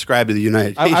as you subscribe to the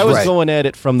United Nations. I was going at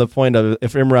it from the point of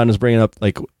if Imran is bringing up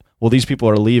these people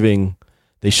are leaving,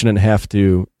 they shouldn't have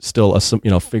to still,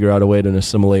 figure out a way to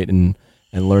assimilate and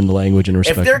learn the language and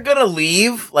respect. If they're going to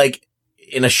leave,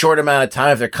 in a short amount of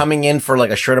time, if they're coming in for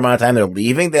a short amount of time, they're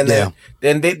leaving, then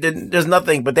there's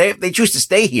nothing. But they choose to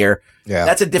stay here. Yeah.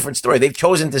 That's a different story. They've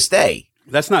chosen to stay.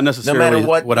 That's not necessarily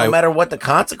no matter what the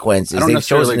consequences. I don't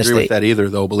necessarily agree with that either,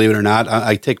 though. Believe it or not,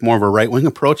 I take more of a right wing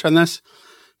approach on this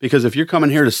because if you're coming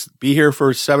here to be here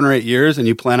for 7 or 8 years and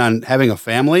you plan on having a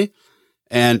family,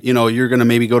 and you're going to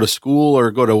maybe go to school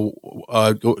or go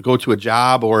to a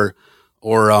job or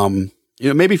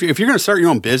maybe if you're going to start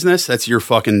your own business, that's your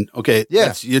fucking okay.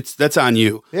 Yeah, that's on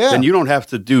you. Yeah, then you don't have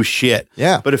to do shit.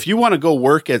 Yeah, but if you want to go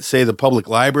work at say the public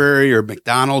library or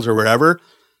McDonald's or wherever,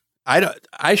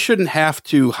 I shouldn't have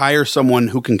to hire someone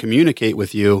who can communicate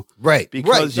with you, right?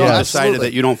 Because you decided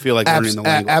that you don't feel like learning the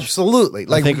language. Absolutely.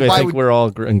 I think we're all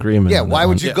in agreement. Yeah. Why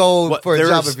would you go for a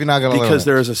job if you're not going to learn? Because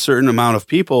there is a certain amount of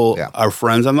people, our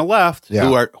friends on the left,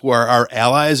 who are our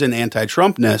allies in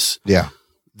anti-Trumpness,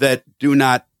 that do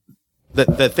not.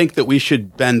 That think that we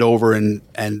should bend over and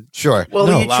sure. Well,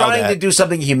 you're trying to do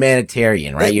something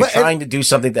humanitarian, right? You're trying to do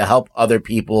something to help other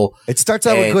people. It starts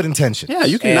out with good intentions. Yeah,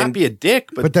 you can not be a dick,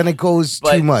 but then it goes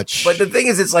too much. But the thing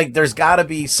is, it's there's got to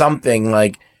be something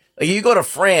like you go to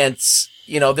France.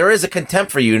 There is a contempt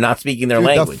for you not speaking their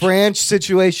language. The French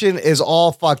situation is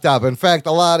all fucked up. In fact,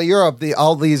 a lot of Europe, a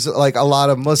lot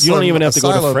of Muslim. You don't even have to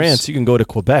go to France. You can go to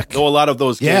Quebec. No, a lot of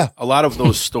those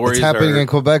stories. It's happening in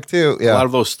Quebec too. Yeah, a lot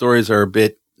of those stories are a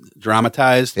bit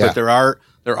dramatized, but there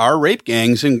are rape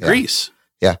gangs in Greece.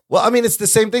 Yeah. Well, I mean, it's the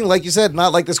same thing, like you said.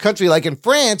 Not like this country, like in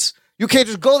France, you can't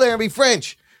just go there and be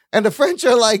French. And the French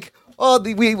are like,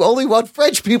 we only want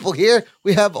French people here.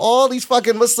 We have all these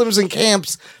fucking Muslims in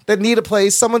camps that need a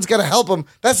place. Someone's got to help them.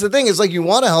 That's the thing. It's you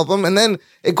want to help them, and then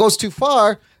it goes too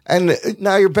far, and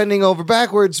now you're bending over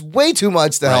backwards way too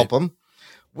much to help them.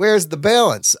 Where's the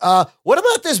balance? What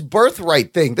about this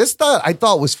birthright thing? I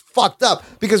thought was fucked up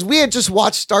because we had just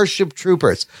watched Starship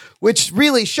Troopers, which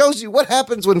really shows you what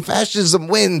happens when fascism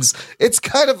wins. It's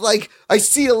kind of I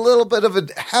see a little bit of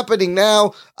it happening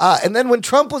now. And then when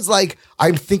Trump was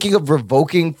I'm thinking of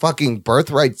revoking fucking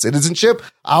birthright citizenship,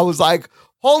 I was like,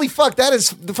 holy fuck, that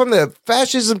is from the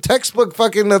fascism textbook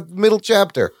fucking the middle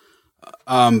chapter.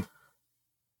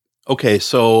 Okay,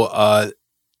 so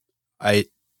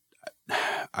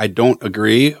I don't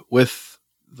agree with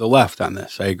the left on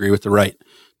this. I agree with the right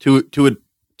to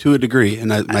a degree,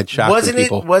 and I might shock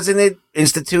people. Wasn't it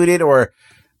instituted, or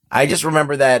I just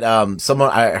remember that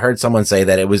I heard someone say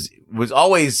that it was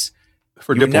always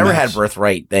for diplomats. Never had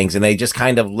birthright things, and they just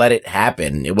kind of let it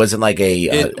happen. It wasn't like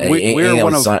we're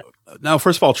one of. Now,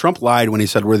 first of all, Trump lied when he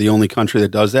said we're the only country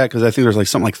that does that because I think there's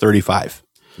something like 35.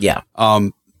 Yeah.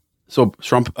 So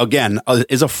Trump again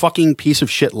is a fucking piece of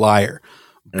shit liar,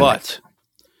 but.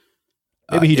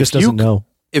 Maybe he just doesn't know.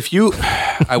 If you,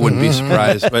 I wouldn't be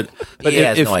surprised, but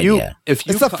if you, it's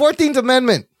the 14th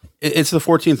Amendment. It's the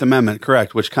 14th Amendment,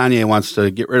 correct? Which Kanye wants to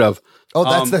get rid of. Oh,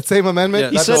 that's that same amendment? Yeah,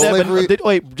 he said that, but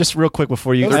wait, just real quick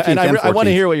before you, and I want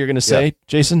to hear what you're going to say,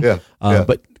 Jason. Yeah.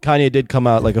 But Kanye did come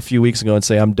out a few weeks ago and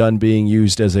say, I'm done being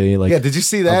used as a did you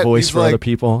see that? A voice for other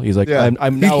people. He's like,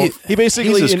 I'm now. He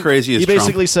basically he's as crazy as he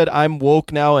basically said, I'm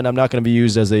woke now, and I'm not going to be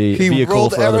used as a vehicle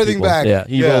for other people. Back. Yeah,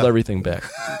 he rolled everything back.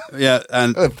 Yeah,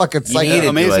 and fucking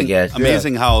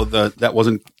amazing how that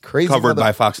wasn't crazy covered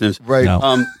by Fox News, right?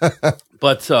 No.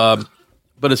 But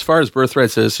as far as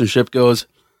birthright citizenship goes,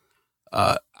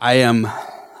 I am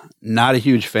not a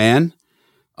huge fan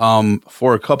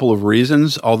for a couple of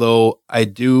reasons. Although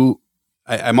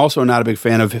I'm also not a big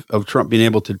fan of Trump being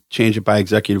able to change it by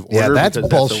executive order. Yeah, that's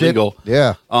bullshit. That's illegal.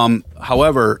 Yeah.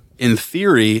 However, in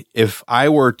theory, if I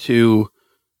were to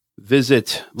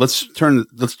visit, let's turn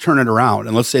it around,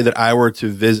 and let's say that I were to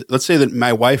visit. Let's say that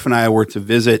my wife and I were to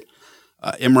visit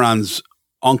Imran's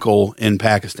uncle in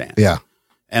Pakistan. Yeah.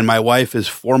 And my wife is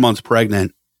 4 months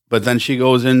pregnant, but then she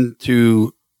goes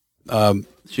into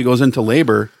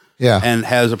labor. Yeah. And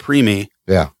has a preemie.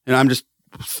 Yeah. And I'm just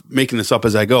making this up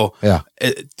as I go. Yeah.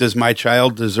 Does my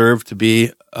child deserve to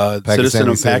be a citizen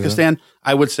of Pakistan?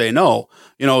 I would say no.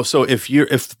 So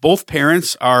if both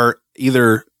parents are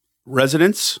either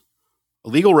residents, a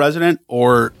legal resident,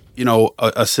 or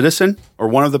a citizen, or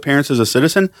one of the parents is a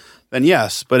citizen, then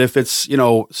yes. But if it's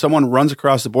someone runs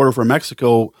across the border from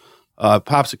Mexico,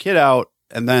 pops a kid out,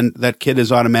 and then that kid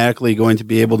is automatically going to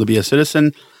be able to be a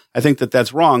citizen, I think that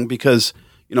that's wrong because.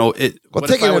 They're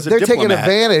taking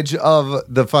advantage of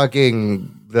the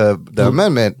fucking the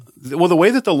amendment. Well, the way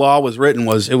that the law was written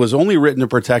it was only written to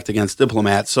protect against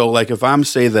diplomats. So, like, if I'm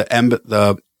say the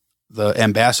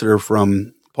ambassador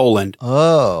from Poland,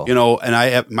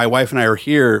 and my wife and I are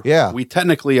here, we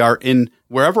technically are in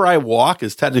wherever I walk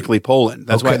is technically Poland.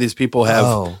 That's why these people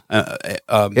have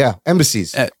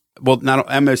embassies. Well, not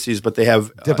embassies, but they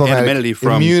have immunity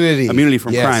from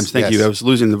crimes. Thank you. I was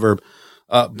losing the verb.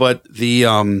 But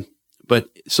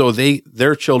so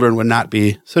their children would not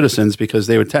be citizens because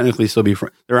they would technically still be,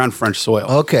 they're on French soil.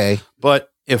 Okay. But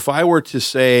if I were to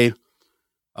say,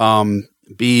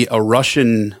 be a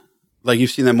Russian, like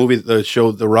you've seen that movie, the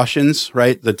show, The Russians,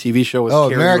 right? The TV show with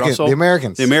Carrie Russell. The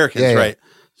Americans, right?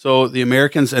 So the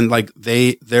Americans and like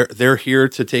they're here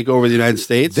to take over the United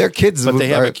States. Their kids, but they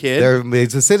have a kid.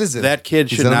 He's a citizen. That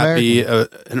kid should not be an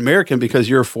American because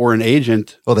you're a foreign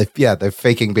agent. Well, they're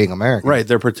faking being American. Right,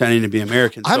 they're pretending to be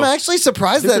American. I'm actually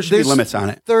surprised that there's limits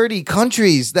on it. 30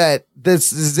 countries that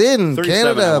this is in: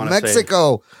 Canada,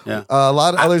 Mexico, a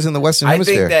lot of others in the Western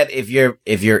Hemisphere. I think that if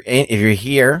you're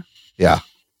here,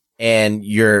 and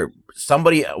you're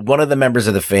somebody, one of the members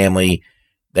of the family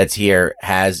that's here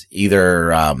has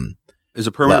either is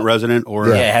a permanent resident or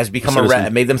has become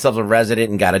made themselves a resident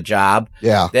and got a job.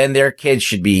 Yeah, then their kids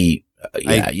should be.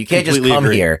 You can't just come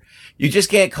here. You just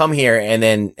can't come here and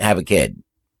then have a kid.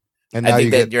 And I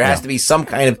think that there has to be some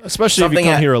kind of, especially if you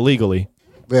come here illegally.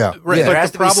 Yeah, right. Yeah. There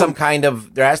has to be some kind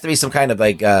of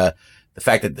like the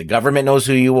fact that the government knows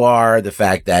who you are, the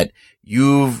fact that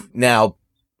you've now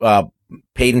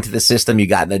paid into the system, you've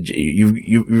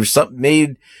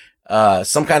made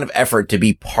some kind of effort to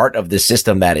be part of the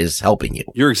system that is helping you.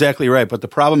 You're exactly right. But the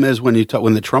problem is when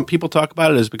the Trump people talk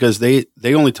about it is because they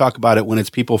only talk about it when it's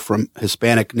people from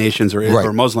Hispanic nations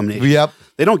or Muslim nations. Yep.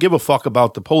 They don't give a fuck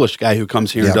about the Polish guy who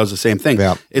comes here and does the same thing.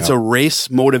 Yep. It's a race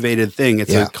motivated thing.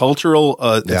 It's a cultural,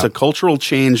 it's a cultural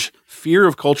change, fear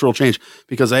of cultural change,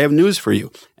 because I have news for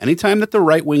you. Anytime that the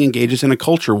right wing engages in a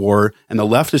culture war and the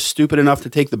left is stupid enough to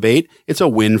take the bait, it's a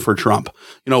win for Trump.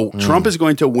 Trump is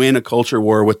going to win a culture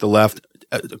war with the left.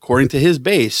 According to his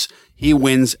base, he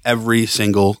wins every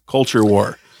single culture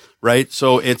war. Right,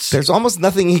 so there's almost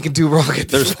nothing he can do wrong.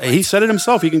 He said it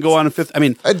himself. He can go on a fifth. I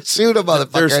mean, I'd shoot a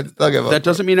motherfucker. That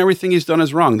doesn't mean everything he's done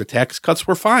is wrong. The tax cuts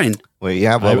were fine. Well,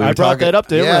 yeah, but I brought that up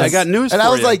there. Yes. I got news. And for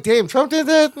I was you. like, "Damn, Trump did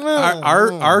that."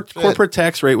 Our corporate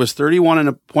tax rate was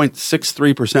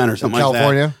 31.63% or something like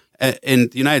California? that in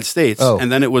the United States.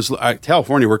 And then it was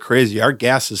California. We're crazy. Our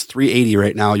gas is $3.80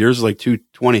 right now. Yours is like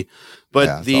 $2.20.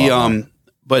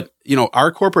 But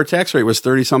our corporate tax rate was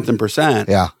 30-something%.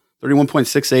 Yeah.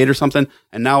 31.68 or something,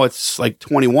 and now it's like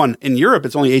 21. In Europe,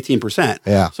 it's only 18%.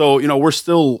 Yeah. So, we're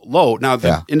still low. Now,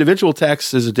 the individual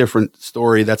tax is a different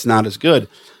story. That's not as good.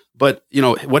 But,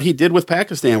 what he did with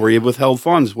Pakistan, where he withheld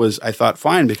funds, was, I thought,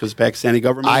 fine, because the Pakistani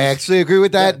government... I actually agree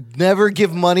with that. Yeah. Never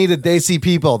give money to Desi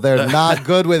people. They're not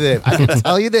good with it. I can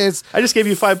tell you this. I just gave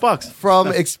you $5. From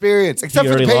experience, except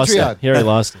for the Patreon. He already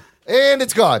lost it. And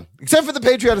it's gone. Except for the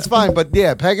Patreon, it's fine. But,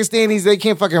 yeah, Pakistanis, they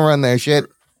can't fucking run their shit.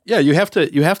 Yeah, you have to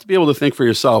be able to think for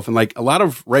yourself. And like a lot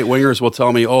of right wingers will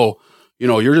tell me, "Oh,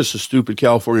 you're just a stupid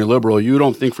California liberal. You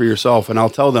don't think for yourself." And I'll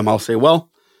tell them, I'll say,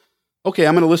 "Well, okay,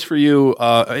 I'm going to list for you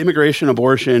immigration,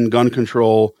 abortion, gun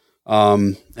control,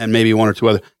 and maybe one or two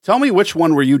other. Tell me which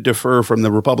one where you differ from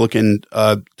the Republican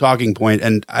talking point,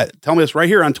 and tell me this right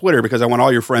here on Twitter because I want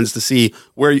all your friends to see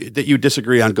that you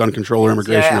disagree on gun control or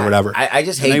immigration or whatever." I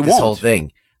just hate this whole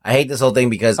thing. I hate this whole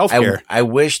thing because I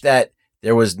wish that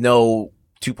there was no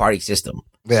two-party system.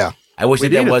 Yeah. I wish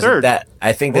that wasn't that.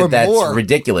 I think that's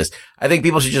ridiculous. I think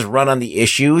people should just run on the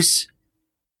issues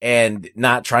and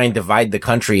not try and divide the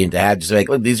country into have just like,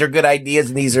 look, these are good ideas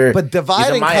and these are. But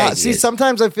divide and conquer. See,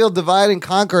 sometimes I feel divide and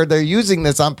conquer. They're using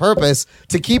this on purpose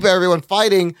to keep everyone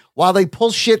fighting while they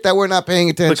pull shit that we're not paying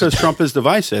attention. Because Trump is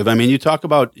divisive. I mean, try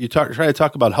to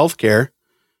talk about healthcare,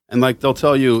 and like they'll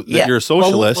tell you that you're a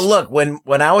socialist. Well, look,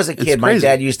 when I was a kid, my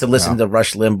dad used to listen to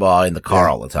Rush Limbaugh in the car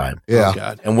all the time. Yeah. Oh,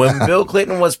 God. And when Bill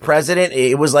Clinton was president,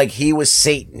 it was like he was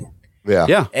Satan.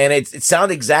 Yeah. And it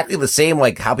sounded exactly the same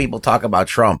like how people talk about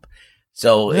Trump.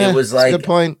 So it was like, good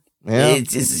point. Yeah.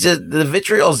 It's just the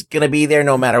vitriol's going to be there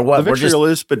no matter what. The vitriol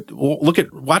is, but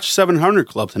watch 700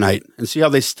 Club tonight and see how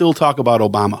they still talk about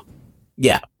Obama.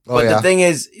 Yeah. But the thing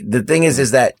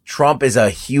is that Trump is a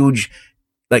huge,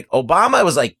 like Obama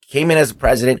was like, came in as a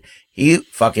president. He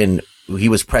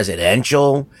was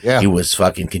presidential. Yeah. He was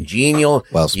fucking congenial.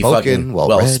 Well spoken,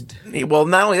 well read. Well,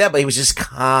 not only that, but he was just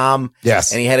calm.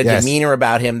 Yes. And he had a demeanor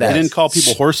about him that he didn't call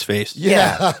people horse-faced.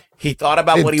 Yeah. He thought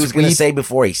about what he was going to say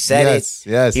before he said it.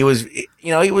 Yes. He was,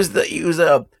 he was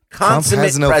a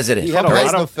consummate president. He had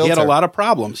a lot of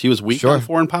problems. He was weak on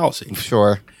foreign policy.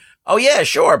 Sure. Oh yeah,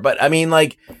 sure. But I mean,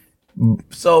 like,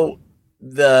 so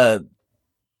the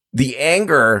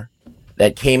anger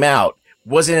that came out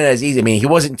wasn't as easy. I mean, he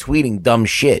wasn't tweeting dumb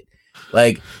shit.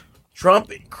 Like,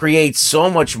 Trump creates so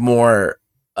much more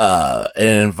an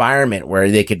environment where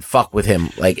they could fuck with him,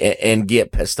 like, and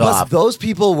get pissed off. Those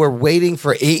people were waiting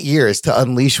for 8 years to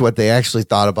unleash what they actually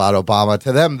thought about Obama.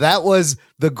 To them, that was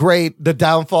the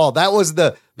downfall. That was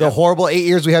the horrible 8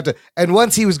 years we have to. And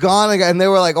once he was gone, and they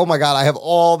were like, "Oh my God, I have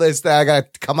all this that I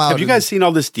got to come out." Have you guys seen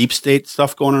all this deep state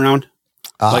stuff going around?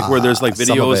 Like where there's like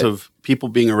videos of people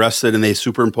being arrested and they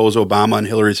superimpose Obama and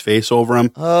Hillary's face over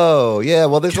him. Oh, yeah.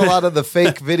 Well, there's a lot of the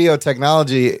fake video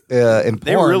technology in porn.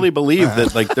 They really believe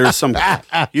that like there's some...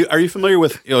 Are you familiar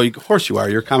with... of course you are.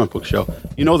 You're a comic book show.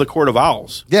 You know the Court of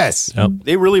Owls. Yes. Yep.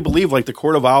 They really believe like the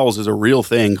Court of Owls is a real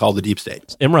thing called the deep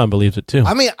state. Imran believes it too.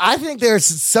 I mean, I think there's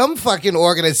some fucking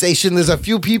organization. There's a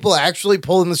few people actually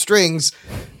pulling the strings,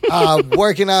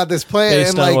 working out this plan.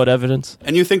 Based on what evidence?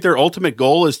 And you think their ultimate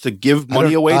goal is to give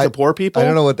money away to poor people? I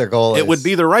don't know what their goal is. It would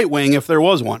be the right wing if there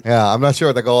was one. Yeah, I'm not sure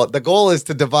what the goal. The goal is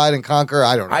to divide and conquer.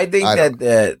 I don't know. I think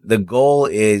that the goal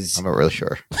is. I'm not really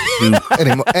sure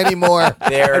anymore.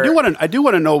 I do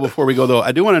want to know before we go though.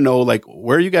 I do want to know like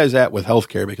where are you guys at with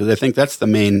healthcare, because I think that's the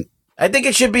main. I think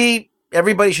it should be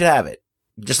everybody should have it,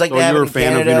 just like So they have you're it in a fan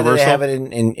of Canada. They Universal? have it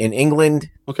in England.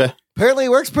 Okay. Apparently, it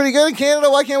works pretty good in Canada.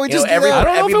 Why can't we just do I that?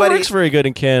 don't know if it works very good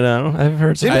in Canada. I've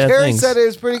heard some Jim bad Carrey things. said it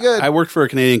was pretty good. I worked for a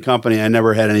Canadian company. I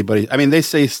never had anybody. I mean, they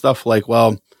say stuff like,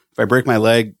 well, if I break my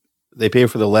leg, they pay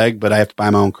for the leg, but I have to buy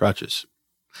my own crutches.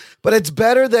 But it's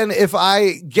better than if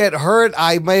I get hurt,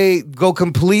 I may go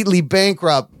completely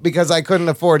bankrupt because I couldn't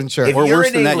afford insurance. If Or you're worse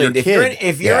in than that, England, your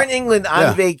if you're kid. in England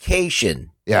on vacation,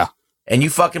 and you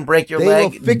fucking break your they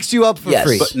leg, will fix you up for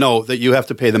free. But no, that you have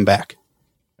to pay them back.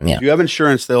 Yeah. If you have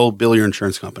insurance, they'll bill your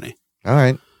insurance company. All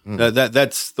right.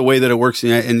 That's the way that it works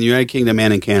in the United Kingdom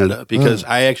and in Canada. Because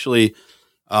I actually,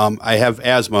 I have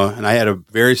asthma, and I had a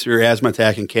very severe asthma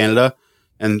attack in Canada,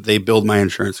 and they billed my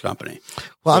insurance company.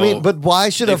 Well, So I mean, but why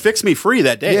should they a fix me free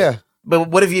that day? Yeah. But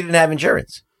what if you didn't have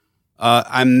insurance?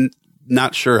 I'm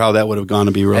not sure how that would have gone,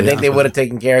 to be really I think honest they with would you. have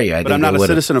taken care of you. But I'm not a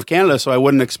citizen of Canada, so I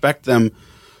wouldn't expect them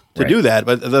to do that.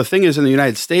 But the thing is, in the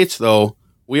United States, though,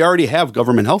 we already have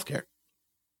government health care.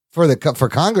 for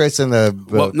Congress and the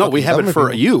Well, no, we have it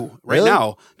for you right Really?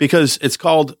 now because it's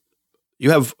called.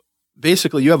 You have an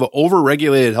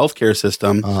overregulated healthcare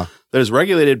system that is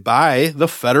regulated by the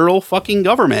federal fucking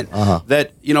government.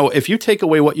 That if you take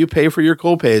away what you pay for your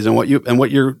copays and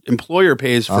what your employer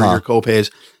pays for your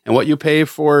copays and what you pay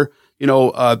for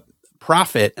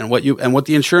profit and what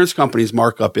the insurance company's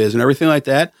markup is and everything like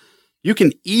that, you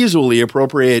can easily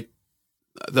appropriate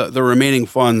the remaining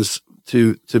funds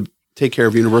to take care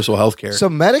of universal health care. So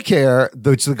Medicare,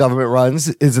 which the government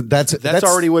runs, that's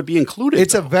already would be included.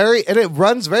 It's and it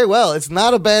runs very well. It's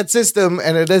not a bad system,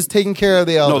 and it is taking care of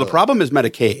the elderly. No, the problem is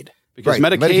Medicaid, because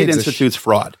Right. Medicaid Medicaid's institutes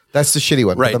fraud. That's the shitty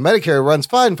one. Right. But the Medicare runs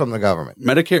fine from the government.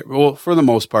 Medicare, well, for the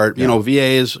most part,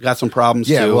 VA's got some problems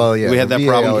Yeah, too. well, yeah. We had that VA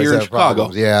problem always here in have Chicago.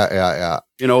 problems. Yeah.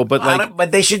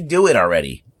 But they should do it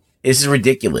already. This is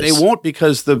ridiculous. They won't,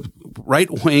 because the right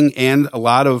wing and a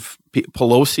lot of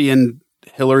Pelosi and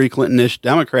Hillary Clinton-ish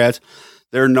Democrats,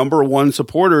 their number one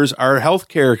supporters are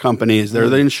healthcare companies. They're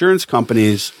the insurance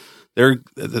companies.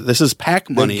 This is PAC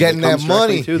money. They're getting that comes directly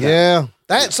money. to them. Yeah.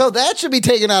 That should be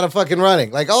taken out of fucking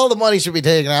running. Like, all the money should be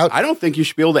taken out. I don't think you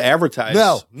should be able to advertise.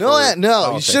 No. You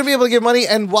politics. shouldn't be able to give money.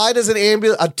 And why does a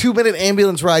 2-minute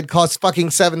ambulance ride cost fucking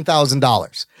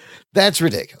 $7,000? That's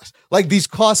ridiculous. Like, these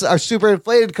costs are super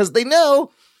inflated because they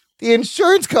know the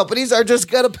insurance companies are just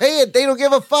going to pay it. They don't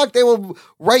give a fuck. They will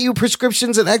write you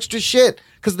prescriptions and extra shit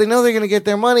because they know they're going to get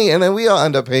their money, and then we all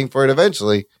end up paying for it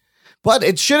eventually. But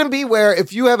it shouldn't be where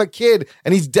if you have a kid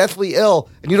and he's deathly ill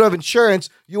and you don't have insurance,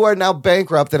 you are now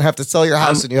bankrupt and have to sell your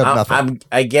house and you have nothing.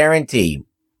 I guarantee,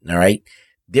 all right,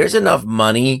 there's enough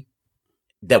money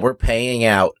that we're paying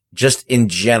out just in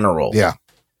general. Yeah.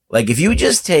 Like if you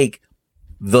just take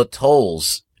the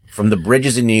tolls from the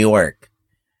bridges in New York,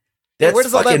 where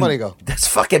does all that money go? That's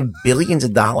fucking billions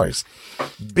of dollars.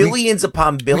 Billions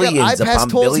upon billions upon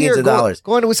billions of dollars.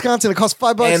 Going to Wisconsin, it costs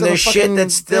 $5. And there's shit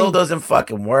that still doesn't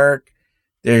fucking work.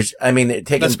 Taking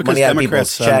money out of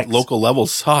people's checks. Local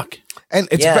levels suck. And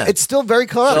it's still very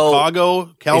corrupt. So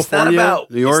Chicago, California,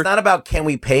 New York. It's not about can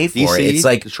we pay for DC, it. It's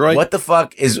like, Detroit. What the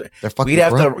fuck is... We'd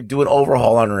have to do an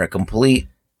overhaul under a complete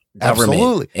government.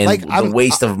 Absolutely. And like, the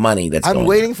waste of money that's I'm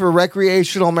waiting for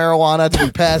recreational marijuana to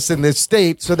be passed in this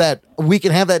state so that we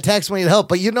can have that tax money to help.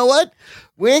 But you know what?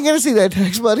 We ain't going to see that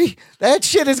tax money. That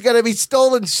shit is going to be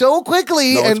stolen so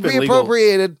quickly and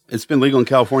reappropriated. It's been legal in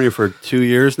California for 2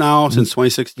 years now, since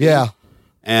 2016. Yeah.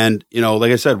 And,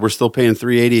 like I said, we're still paying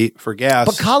 $3.80 for gas.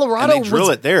 But Colorado and they drill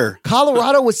it there.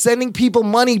 Colorado was sending people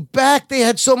money back. They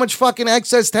had so much fucking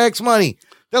excess tax money.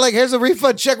 They're like, here's a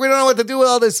refund check. We don't know what to do with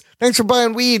all this. Thanks for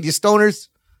buying weed, you stoners.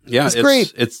 Yeah, it's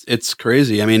great. It's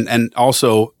crazy. I mean, and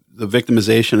also the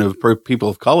victimization of people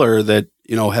of color that,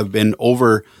 have been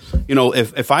over,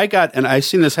 if I got, and I've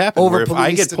seen this happen, where if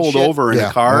I get pulled over in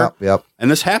a car,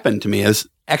 and this happened to me, has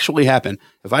actually happened.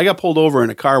 If I got pulled over in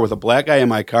a car with a black guy in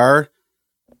my car,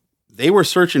 they were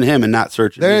searching him and not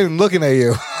searching me. They're even looking at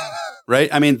you. Right?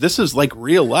 I mean, this is like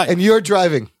real life. And you're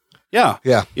driving. Yeah.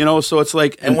 Yeah. So it's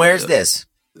like. And where's this?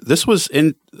 This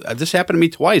happened to me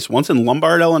twice. Once in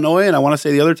Lombard, Illinois, and I want to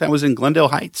say the other time was in Glendale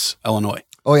Heights, Illinois.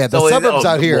 Oh, yeah. The suburbs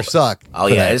out here suck. Oh,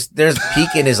 yeah. There's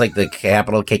Pekin is like the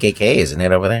capital KKK, isn't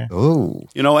it, over there? Oh.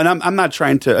 And I'm not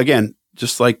trying to, again,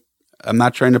 just like, I'm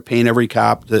not trying to paint every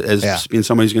cop as being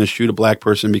somebody who's going to shoot a black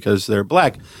person because they're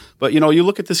black. But, you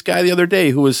look at this guy the other day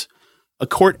who was a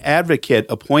court advocate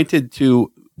appointed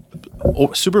to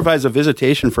supervise a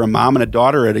visitation for a mom and a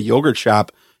daughter at a yogurt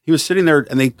shop. He was sitting there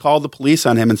and they called the police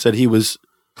on him and said he was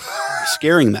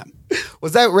scaring them.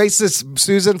 Was that racist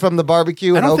Susan from the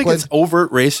barbecue in Oakland? I don't think it's overt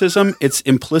racism. It's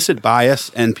implicit bias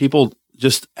and people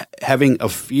just having a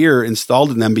fear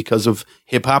installed in them because of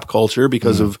hip hop culture,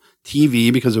 because of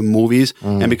TV, because of movies,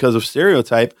 and because of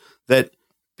stereotype that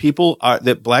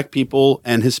black people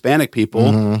and Hispanic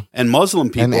people and Muslim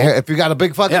people. And if you got a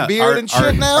big fucking beard and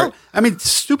shit now. I mean,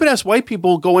 stupid ass white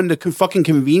people go into fucking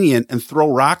convenient and throw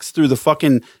rocks through the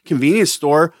fucking convenience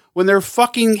store when they're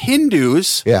fucking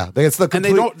Hindus. Yeah, it's the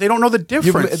complete, and they don't know the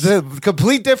difference. The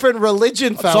complete different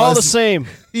religion, fellas. It's all the same.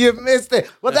 You missed it.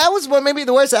 Well, that was what made me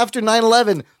the worst after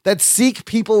 9/11, that Sikh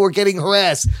people were getting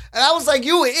harassed. And I was like,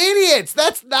 you idiots.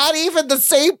 That's not even the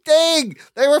same thing.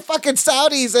 They were fucking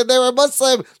Saudis and they were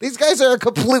Muslim. These guys are a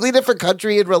completely different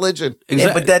country and religion.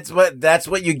 Exactly. Yeah, but that's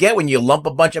what you get when you lump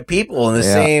a bunch of people in the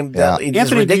same. Yeah. It's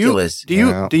Anthony, ridiculous.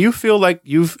 Do you feel like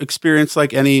you've experienced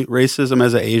like any racism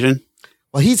as an Asian?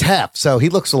 Well, he's half, so he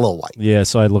looks a little white. Yeah,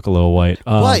 so I look a little white.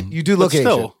 But you do look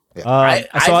Asian. Yeah.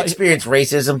 I've experienced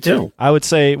racism too. I would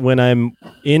say when I'm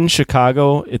in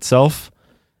Chicago itself,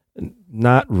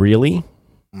 not really.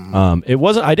 It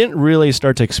wasn't. I didn't really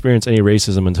start to experience any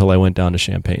racism until I went down to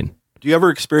Champaign. Do you ever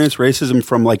experience racism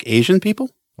from like Asian people?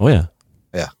 Oh yeah,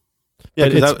 yeah.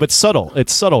 Yeah, but subtle.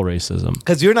 It's subtle racism.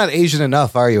 Because you're not Asian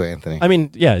enough, are you, Anthony? I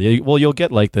mean, yeah. You'll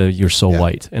get like you're so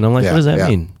white, and I'm like, what does that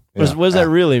mean? What does that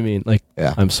really mean? Like,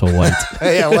 I'm so white.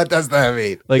 Yeah, what does that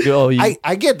mean? Like,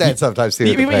 I get that sometimes too.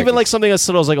 Even like something that's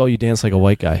subtle is like, oh, you dance like a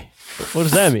white guy. What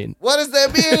does that mean? What does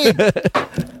that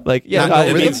mean? Like,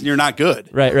 it means you're not good.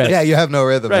 Right. Yeah, you have no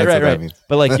rhythm. Right. That means.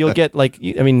 But like, you'll get like,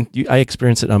 I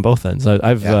experience it on both ends.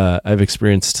 I've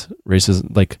experienced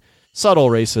racism, like subtle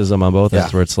racism on both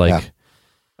ends, where it's like,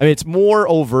 I mean, it's more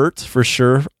overt for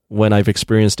sure when I've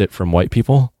experienced it from white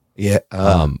people. Yeah.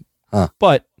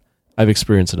 But I've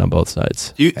experienced it on both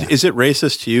sides. Is it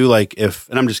racist to you? Like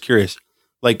and I'm just curious,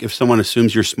 like if someone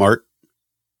assumes you're smart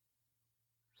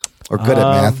or good at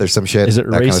math or some shit, is it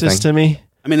racist to me?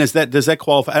 I mean, does that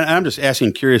qualify? I'm just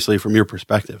asking curiously from your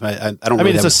perspective. I don't. I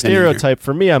mean, it's a stereotype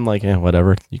for me. I'm like,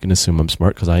 whatever. You can assume I'm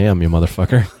smart because I am, you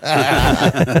motherfucker.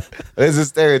 It's a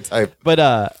stereotype. But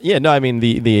I mean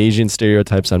the Asian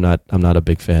stereotypes. I'm not a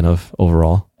big fan of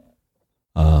overall.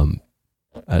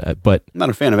 But I'm not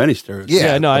a fan of any stereotypes.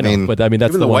 Yeah, no, I know. But I mean,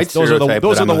 that's the white ones.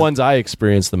 Those are the ones I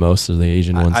experience the most. Are the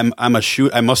Asian ones.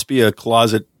 I must be a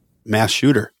closet mass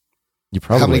shooter. You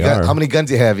probably are. How many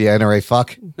guns you have, you NRA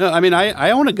fuck? No, I mean,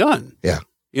 I own a gun. Yeah.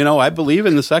 You know, I believe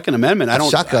in the Second Amendment. I don't.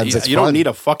 Shotguns. You don't need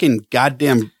a fucking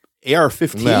goddamn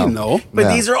AR-15 though.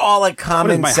 But these are all like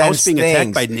common sense house being things.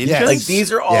 attacked by ninjas? Yes. Like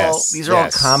these are all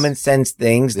all common sense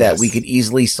things that we could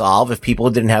easily solve if people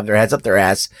didn't have their heads up their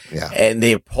ass and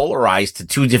they polarized to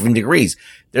two different degrees.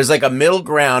 There's like a middle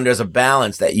ground. There's a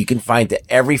balance that you can find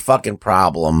to every fucking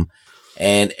problem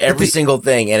and every single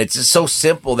thing. And it's just so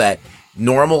simple that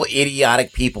normal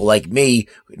idiotic people like me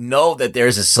know that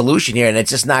there's a solution here, and it's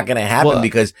just not going to happen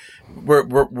because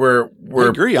we're I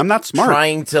agree. I'm not smart.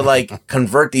 Trying to like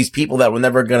convert these people that we're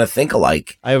never going to think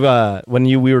alike. I've when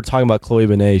we were talking about Chloe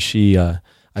Benet, she I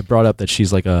brought up that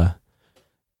she's like a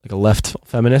left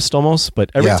feminist almost,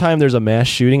 but every time there's a mass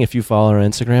shooting, if you follow her on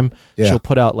Instagram, she'll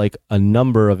put out like a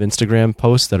number of Instagram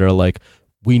posts that are like,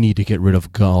 we need to get rid of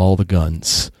all the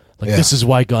guns. Like this is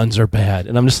why guns are bad.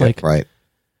 And I'm just like,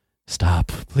 stop,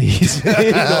 please.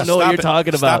 You don't know what you're talking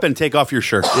about. Stop and take off your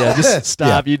shirt. Yeah, just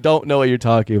stop. You don't know what you're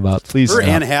talking about. Please stop.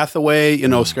 Anne Hathaway, you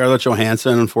know, Scarlett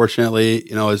Johansson, unfortunately,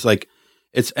 you know, is like,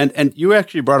 it's, and you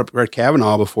actually brought up Brett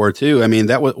Kavanaugh before too. I mean,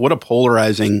 that was, what a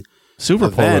polarizing, super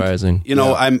event. Polarizing. You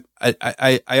know,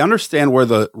 I understand where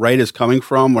the right is coming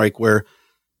from, like where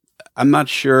I'm not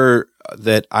sure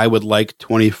that I would like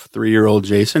 23-year-old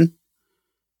Jason,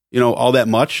 you know, all that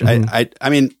much. Mm-hmm. I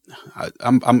mean,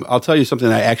 I'll tell you something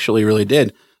I actually really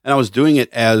did. And I was doing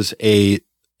it as a,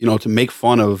 you know, to make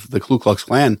fun of the Ku Klux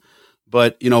Klan.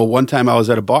 But, you know, one time I was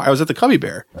at a bar, I was at the Cubby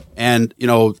Bear, and, you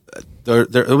know,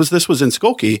 this was in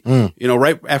Skokie, you know,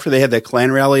 right after they had that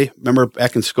Klan rally. Remember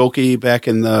back in Skokie, back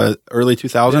in the early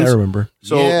 2000s? Yeah, I remember.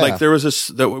 So like there was this,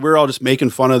 that we were all just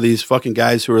making fun of these fucking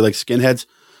guys who were like skinheads.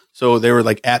 So they were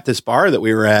like at this bar that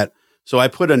we were at. So I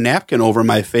put a napkin over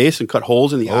my face and cut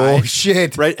holes in the eye. Oh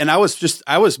shit. Right. And I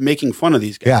was making fun of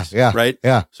these guys. Yeah. Right.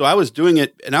 Yeah. So I was doing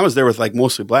it, and I was there with like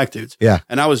mostly black dudes. Yeah.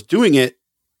 And I was doing it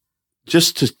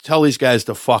just to tell these guys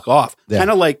to fuck off. Yeah.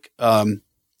 Kind of like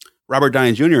Robert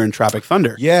Downey Jr. in Tropic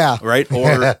Thunder. Yeah. Right.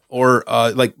 Or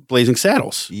like Blazing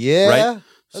Saddles. Yeah. Right.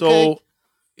 So,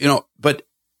 you know, but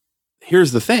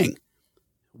here's the thing.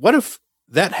 What if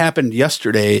that happened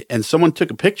yesterday and someone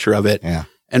took a picture of it? Yeah.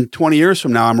 And 20 years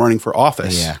from now, I'm running for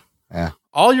office. Yeah. Yeah.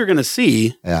 All you're going to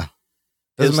see. Yeah.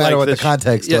 Doesn't matter what the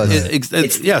context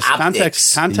was. Yes.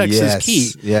 Context is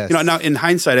key. Yes. You know, now in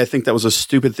hindsight, I think that was a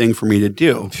stupid thing for me to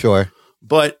do. Sure.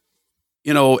 But,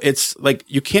 you know, it's like,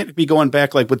 you can't be going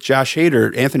back like with Josh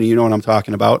Hader. Anthony, you know what I'm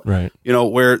talking about. Right. You know,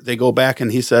 where they go back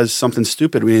and he says something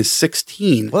stupid when he's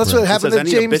 16. Well, that's what happened to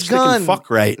James Gunn. Fuck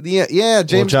right. Yeah,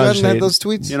 James Gunn had those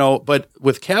tweets. You know, but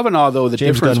with Kavanaugh, though, the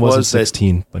James difference Gunn wasn't was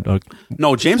 16, but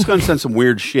no, James Gunn said some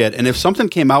weird shit. And if something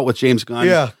came out with James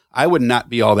Gunn, I would not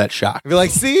be all that shocked. I'd be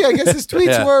like, see, I guess his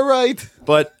tweets were right.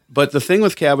 But the thing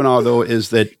with Kavanaugh, though,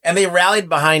 is that... And they rallied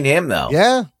behind him, though.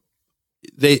 Yeah.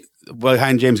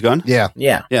 Behind James Gunn? Yeah.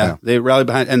 They rallied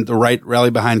behind, and the right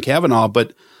rallied behind Kavanaugh.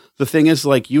 But the thing is,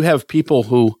 like, you have people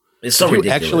who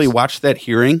actually watched that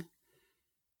hearing.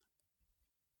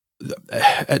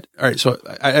 All right, so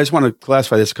I just want to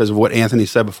classify this because of what Anthony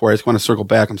said before. I just want to circle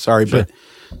back. I'm sorry, sure.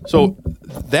 but so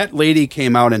that lady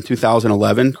came out in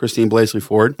 2011, Christine Blasey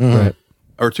Ford,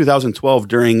 or 2012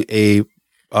 during a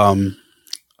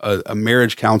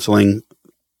marriage counseling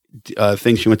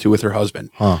thing she went to with her husband,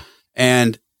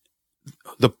 and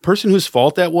the person whose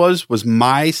fault that was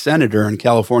my senator in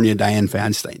California, Dianne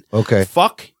Feinstein. Okay,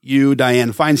 fuck you,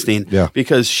 Dianne Feinstein,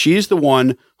 because she's the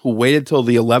one who waited till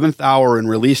the 11th hour and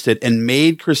released it and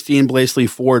made Christine Blasey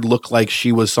Ford look like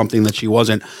she was something that she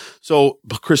wasn't. So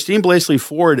Christine Blasey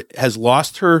Ford has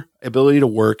lost her ability to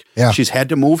work. Yeah. She's had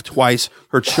to move twice.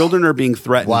 Her children are being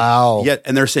threatened. Wow.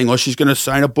 And they're saying, she's going to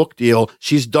sign a book deal.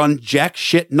 She's done jack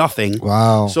shit nothing.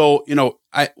 Wow. So, you know,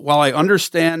 while I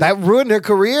understand that ruined her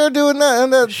career doing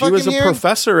that, she was a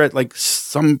professor at like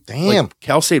some like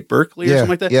Cal State Berkeley or something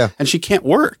like that. Yeah. And she can't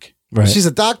work. Right. She's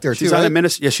a doctor. She's too, not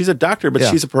right? she's a doctor, but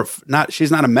she's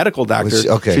not a medical doctor.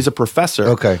 Okay. She's a professor.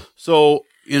 Okay. So,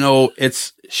 you know,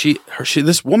 it's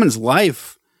this woman's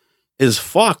life is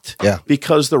fucked. Yeah.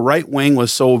 Because the right wing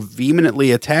was so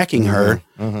vehemently attacking her,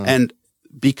 and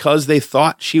because they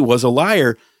thought she was a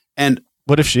liar. And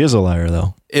what if she is a liar,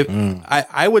 though?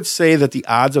 I would say that the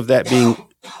odds of that being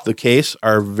the case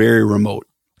are very remote.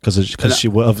 Because of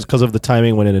the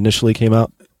timing when it initially came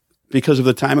out. Because of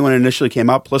the timing when it initially came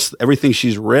out, plus everything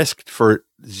she's risked for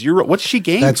zero. What's she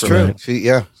gained That's from true.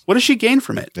 it? What does she gain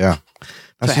from it? Yeah.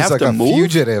 She's have like to a move?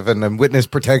 fugitive and witness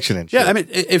protection and shit. Yeah, I mean,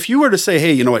 if you were to say,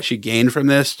 hey, you know what she gained from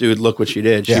this? Dude, look what she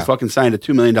did. She fucking signed a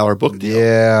 $2 million book deal.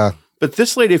 Yeah. But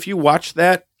this lady, if you watch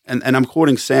that, and I'm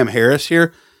quoting Sam Harris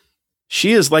here,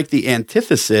 she is like the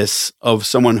antithesis of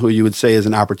someone who you would say is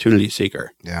an opportunity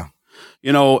seeker. Yeah.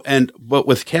 But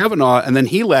with Kavanaugh, and then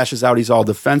he lashes out, he's all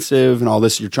defensive and all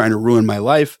this, you're trying to ruin my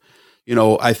life.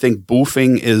 I think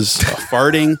boofing is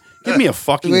farting. Give me a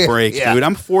fucking break, dude.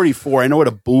 I'm 44. I know what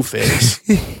a boof is.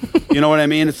 You know what I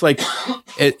mean? It's like,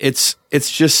 it's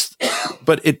just,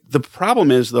 but the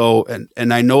problem is though,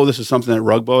 and I know this is something that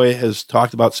Rug Boy has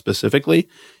talked about specifically,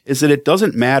 is that it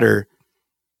doesn't matter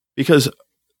because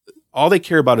all they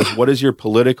care about is what is your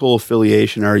political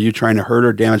affiliation? Are you trying to hurt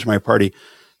or damage my party?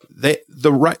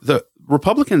 The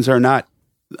Republicans are not,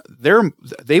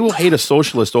 they will hate a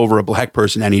socialist over a black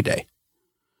person any day.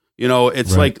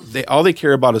 It's right. Like all they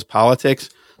care about is politics.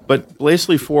 But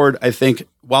Blasey Ford, I think,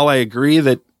 while I agree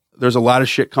that there's a lot of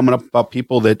shit coming up about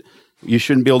people that you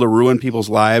shouldn't be able to ruin people's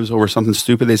lives over something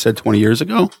stupid they said 20 years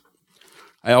ago,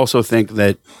 I also think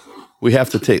that we have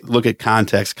to look at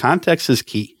context. Context is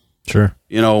key. Sure.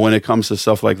 When it comes to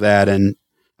stuff like that. And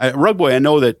Rug Boy, I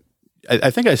know that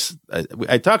I think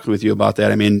I talked with you about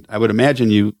that. I mean, I would imagine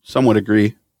you somewhat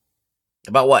agree.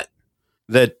 About what?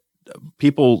 That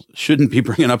people shouldn't be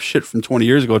bringing up shit from 20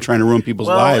 years ago trying to ruin people's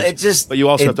lives. But you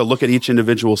also have to look at each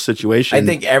individual situation. I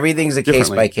think everything's a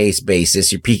case-by-case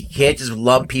basis. You can't just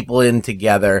lump people in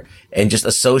together and just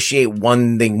associate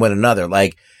one thing with another.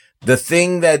 Like the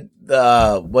thing that,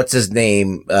 what's his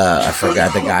name? I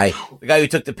forgot the guy who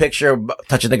took the picture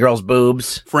touching the girl's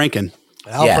boobs. Franken.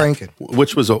 Al Franken.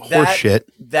 Which was a horse shit.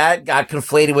 That got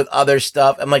conflated with other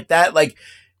stuff. I'm like that,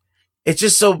 it's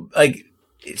just so,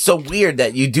 it's so weird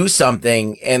that you do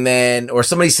something and then, or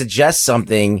somebody suggests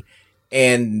something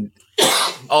and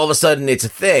all of a sudden it's a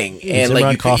thing. And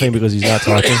you coughing because he's not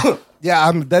talking.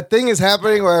 Yeah, that thing is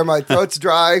happening where my throat's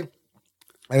dry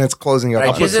and it's closing up.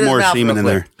 I'll put some more semen in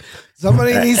there.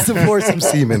 Somebody needs to pour some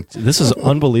semen. This is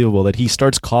unbelievable that he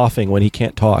starts coughing when he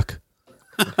can't talk.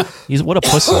 What a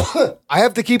pussy. I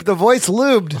have to keep the voice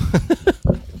lubed.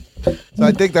 So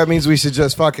I think that means we should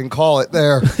just fucking call it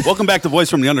there. Welcome back to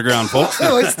Voice from the Underground, folks.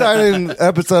 Let's start an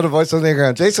episode of Voice from the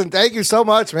Underground. Jason, thank you so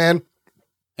much, man.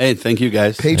 Hey, thank you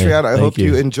guys. Patreon, I hope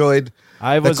you enjoyed.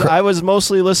 I was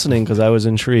mostly listening because I was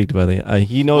intrigued by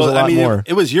he knows a lot more.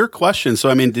 It was your question.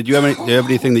 So, did you have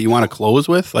anything that you want to close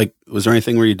with? Like, was there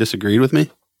anything where you disagreed with me?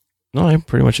 No, I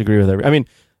pretty much agree with everything.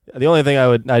 The only thing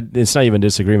it's not even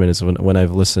disagreement, is when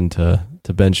I've listened to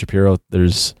Ben Shapiro,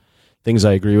 there's things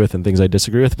I agree with and things I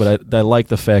disagree with, but I like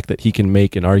the fact that he can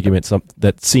make an argument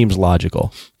that seems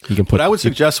logical. He can put. What I would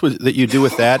suggest that you do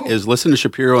with that is listen to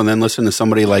Shapiro and then listen to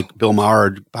somebody like Bill Maher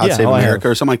or Pod Save America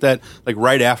or something like that, like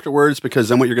right afterwards, because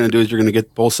then what you're going to do is you're going to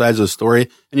get both sides of the story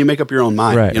and you make up your own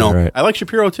mind. Right, right. I like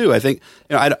Shapiro too. I think,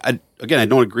 I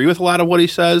don't agree with a lot of what he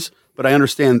says, but I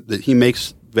understand that he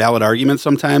makes valid arguments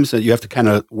sometimes that you have to kind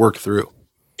of work through.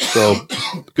 So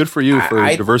good for you for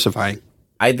diversifying.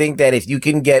 I think that if you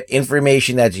can get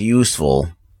information that's useful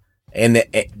and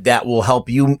that will help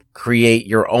you create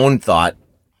your own thought,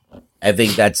 I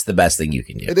think that's the best thing you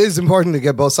can do. It is important to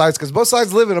get both sides because both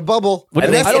sides live in a bubble. I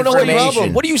don't know what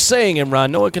problem. What are you saying,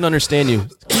 Imran? No one can understand you.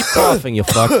 Keep coughing, you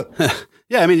fuck.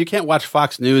 Yeah, you can't watch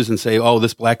Fox News and say, "Oh,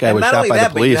 this black guy was shot by the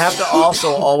police." But you have to also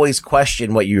always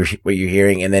question what you're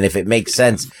hearing, and then if it makes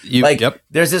sense,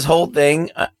 there's this whole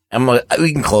thing.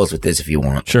 We can close with this if you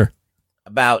want. Sure.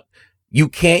 About you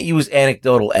can't use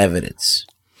anecdotal evidence.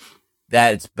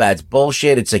 That's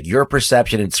bullshit. It's like your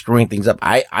perception and screwing things up.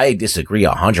 I disagree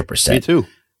 100%. Me too.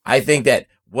 I think that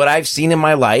what I've seen in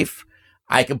my life,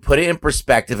 I can put it in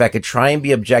perspective. I could try and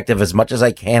be objective as much as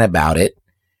I can about it.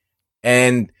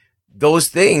 And those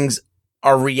things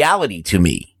are reality to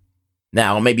me.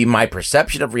 Now, maybe my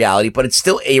perception of reality, but it's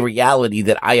still a reality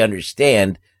that I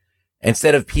understand.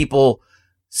 Instead of people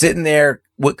sitting there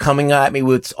coming at me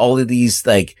with all of these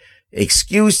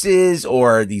excuses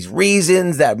or these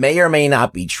reasons that may or may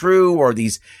not be true, or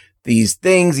these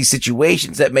things, these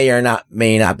situations that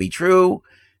may not be true.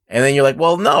 And then you're like,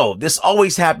 well, no, this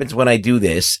always happens when I do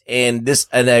this and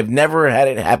I've never had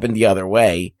it happen the other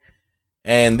way.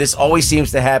 And this always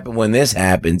seems to happen when this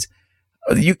happens.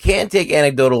 You can't take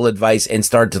anecdotal advice and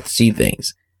start to see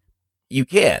things. You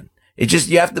can. It's just,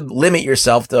 you have to limit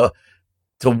yourself to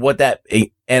what that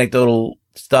anecdotal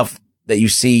stuff that you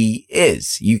see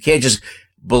is. You can't just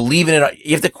believe in it.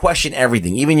 You have to question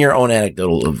everything, even your own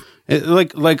anecdotal. You hit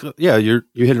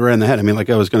it right on the head.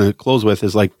 Like I was going to close with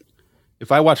is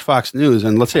if I watch Fox News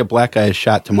and let's say a black guy is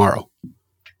shot tomorrow,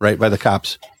 right, by the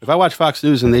cops. If I watch Fox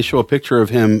News and they show a picture of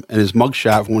him and his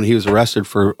mugshot from when he was arrested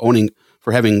for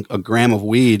having a gram of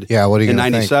weed in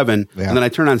 97, and then I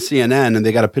turn on CNN and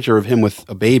they got a picture of him with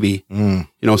a baby,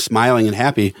 smiling and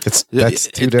happy. That's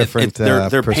two different.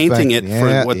 They're painting it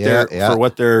for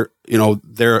what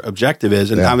their objective is,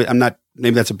 and I'm not.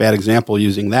 Maybe that's a bad example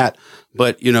using that,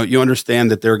 but you understand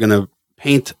that they're going to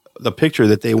paint the picture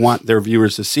that they want their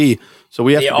viewers to see. So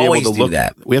we have to be able to look.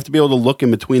 We have to be able to look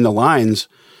in between the lines,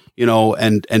 you know.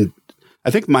 And I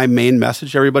think my main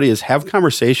message to everybody is have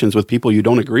conversations with people you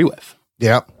don't agree with.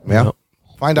 Yeah.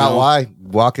 Find out why.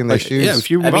 Walk in their shoes. Yeah,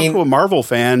 if you talk to a Marvel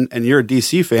fan and you're a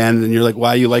DC fan and you're like,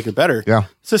 why you like it better? Yeah,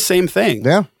 it's the same thing.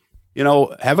 Yeah, you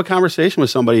know, have a conversation with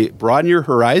somebody, broaden your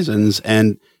horizons,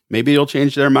 and maybe you'll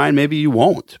change their mind. Maybe you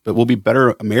won't, but we'll be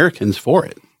better Americans for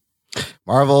it.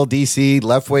 Marvel, DC,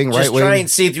 left wing, right wing. Just try and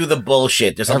see through the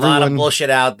bullshit. There's a lot of bullshit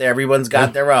out there. Everyone's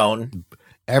got their own.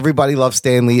 Everybody loves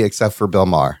Stan Lee except for Bill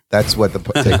Maher. That's what the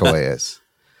takeaway is.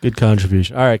 Good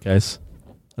contribution. All right, guys.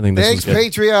 I think thanks,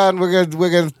 Patreon. We're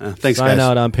gonna thanks, sign guys.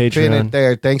 out on Patreon.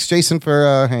 There. Thanks, Jason,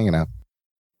 for hanging out.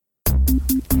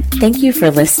 Thank you for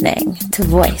listening to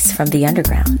Voice from the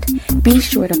Underground. Be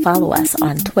sure to follow us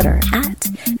on Twitter at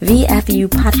VFU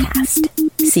Podcast.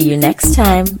 See you next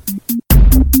time.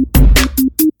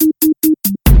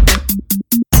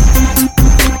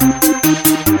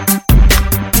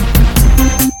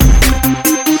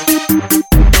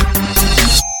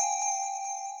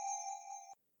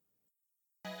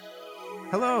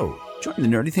 Hello. Join the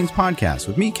Nerdy Things Podcast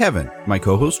with me, Kevin, my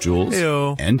co-host Jules,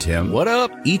 Heyo. and Tim. What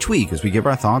up? Each week as we give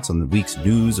our thoughts on the week's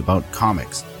news about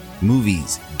comics,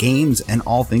 movies, games, and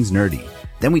all things nerdy.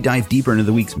 Then we dive deeper into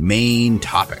the week's main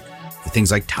topic, with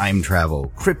things like time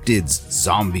travel, cryptids,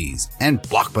 zombies, and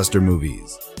blockbuster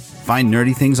movies. Find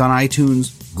Nerdy Things on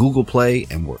iTunes, Google Play,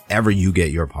 and wherever you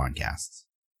get your podcasts.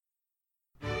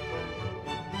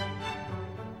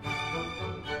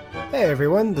 Hey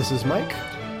everyone, this is Mike.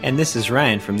 And this is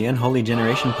Ryan from the Unholy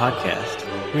Generation podcast.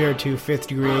 We are two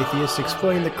fifth-degree atheists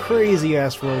exploring the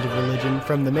crazy-ass world of religion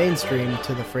from the mainstream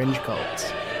to the fringe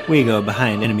cults. We go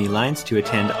behind enemy lines to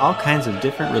attend all kinds of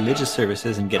different religious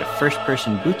services and get a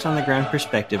first-person, boots-on-the-ground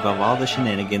perspective of all the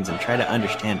shenanigans and try to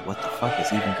understand what the fuck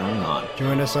is even going on.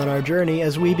 Join us on our journey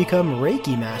as we become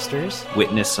Reiki masters,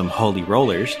 witness some holy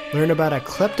rollers, learn about a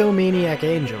kleptomaniac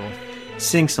angel,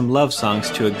 sing some love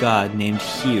songs to a god named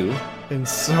Hugh, and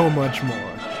so much more.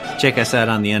 Check us out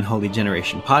on the Unholy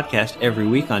Generation podcast every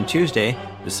week on Tuesday,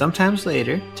 but sometimes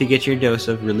later, to get your dose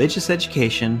of religious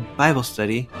education, Bible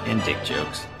study, and dick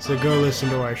jokes. So go listen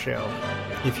to our show.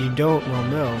 If you don't, well,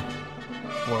 no.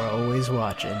 We're always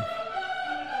watching.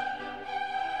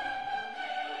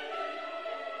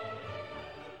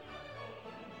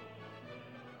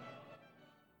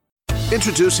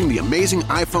 Introducing the amazing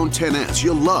iPhone XS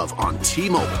you'll love on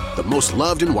T-Mobile, the most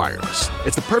loved in wireless.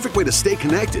 It's the perfect way to stay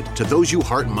connected to those you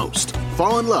heart most.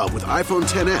 Fall in love with iPhone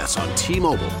XS on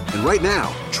T-Mobile. And right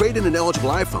now, trade in an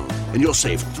eligible iPhone and you'll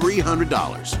save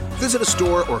 $300. Visit a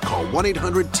store or call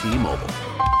 1-800-T-Mobile.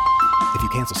 If you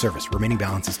cancel service, remaining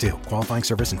balance is due. Qualifying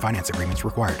service and finance agreements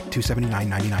required.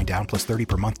 $279.99 down plus $30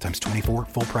 per month times 24.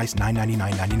 Full price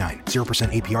 $999.99.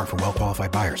 0% APR for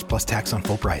well-qualified buyers plus tax on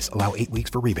full price. Allow 8 weeks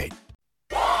for rebate.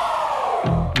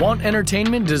 Want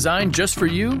entertainment designed just for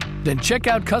you? Then check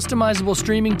out customizable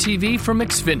streaming TV from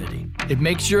Xfinity. It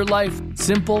makes your life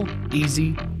simple,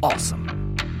 easy,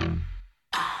 awesome.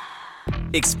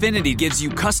 Xfinity gives you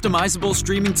customizable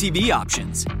streaming TV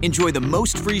options. Enjoy the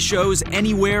most free shows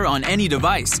anywhere on any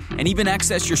device, and even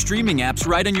access your streaming apps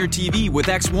right on your TV with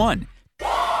X1.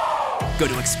 Go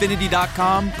to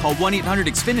Xfinity.com, call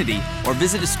 1-800-XFINITY, or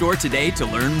visit a store today to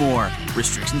learn more.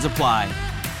 Restrictions apply.